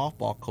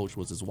softball coach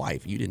was his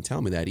wife. You didn't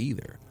tell me that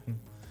either.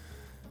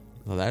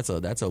 Well, that's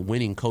a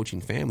winning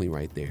coaching family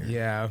right there.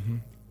 Yeah.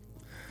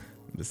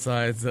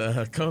 Besides,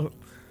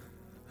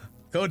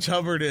 Coach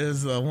Hubbard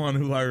is the one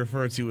who I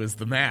refer to as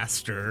the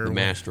master. The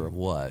master of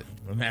what?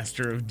 The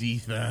master of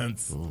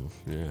defense. Oh,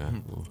 yeah.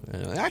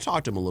 I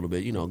talked to him a little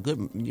bit.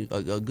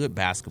 A good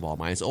basketball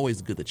mind. It's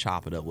always good to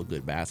chop it up with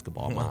good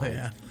basketball mind.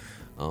 Yeah.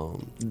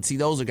 See,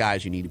 those are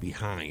guys you need to be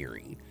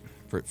hiring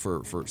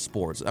for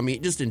sports. I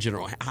mean, just in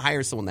general,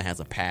 hire someone that has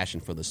a passion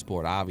for the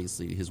sport.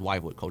 Obviously, his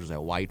wife coaches at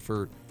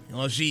Whiteford.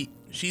 Well,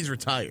 she's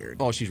retired.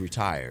 Oh, she's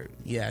retired.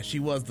 Yeah, she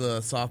was the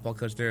softball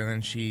coach there, and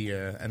then she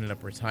ended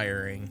up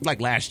retiring. Like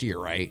last year,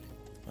 right?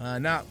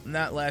 Not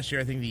last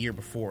year. I think the year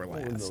before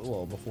last.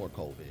 Well, before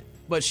COVID.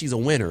 But she's a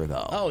winner,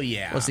 though. Oh,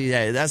 yeah. Well, see,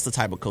 that's the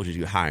type of coaches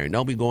you hire.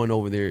 Don't be going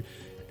over there.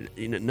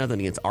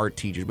 Nothing against art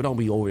teachers, but don't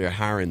be over there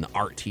hiring the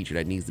art teacher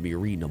that needs to be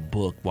reading a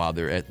book while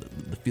they're at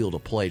the field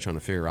of play trying to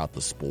figure out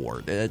the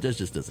sport. That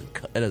just doesn't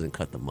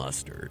cut the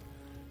mustard.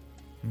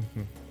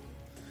 Mm-hmm.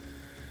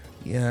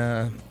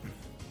 Yeah.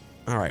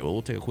 All right, well,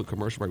 we'll take a quick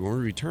commercial break. When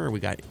we return, we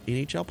got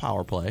NHL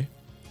Power Play.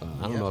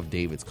 I don't know if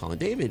David's calling.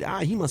 David,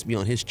 he must be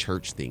on his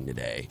church thing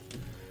today.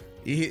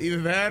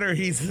 Either that or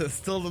he's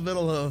still in the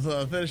middle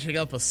of finishing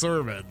up a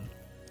sermon.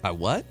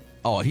 What?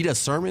 Oh, he does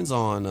sermons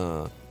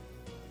on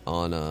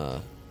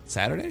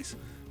Saturdays?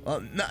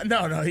 Well,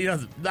 no, he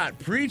doesn't. Not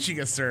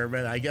preaching a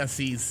sermon. I guess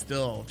he's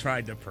still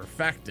trying to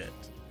perfect it.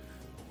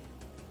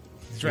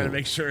 He's trying to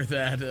make sure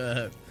that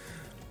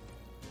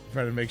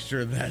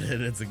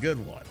it's a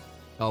good one.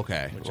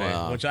 Okay,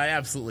 Which I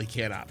absolutely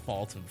cannot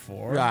fault him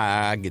for.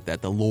 I get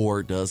that. The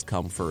Lord does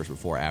come first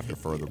before after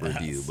further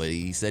review. But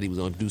he said he was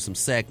going to do some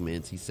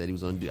segments. He said he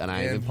was going to do, and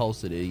I even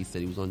posted it. He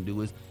said he was going to do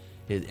his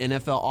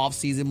NFL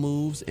offseason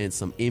moves and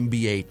some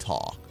NBA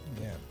talk.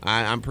 Yeah.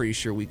 I'm pretty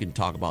sure we can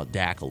talk about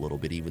Dak a little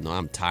bit, even though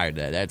I'm tired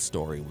of that. That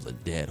story was a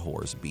dead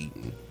horse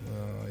beaten.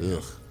 Yeah.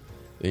 Ugh.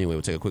 Anyway,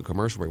 we'll take a quick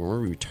commercial break. When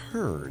we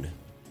return,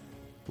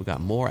 we got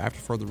more after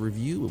further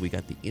review, and we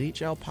got the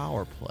NHL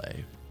Power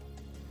Play.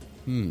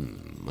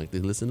 Like to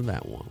listen to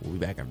that one. We'll be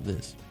back after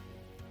this.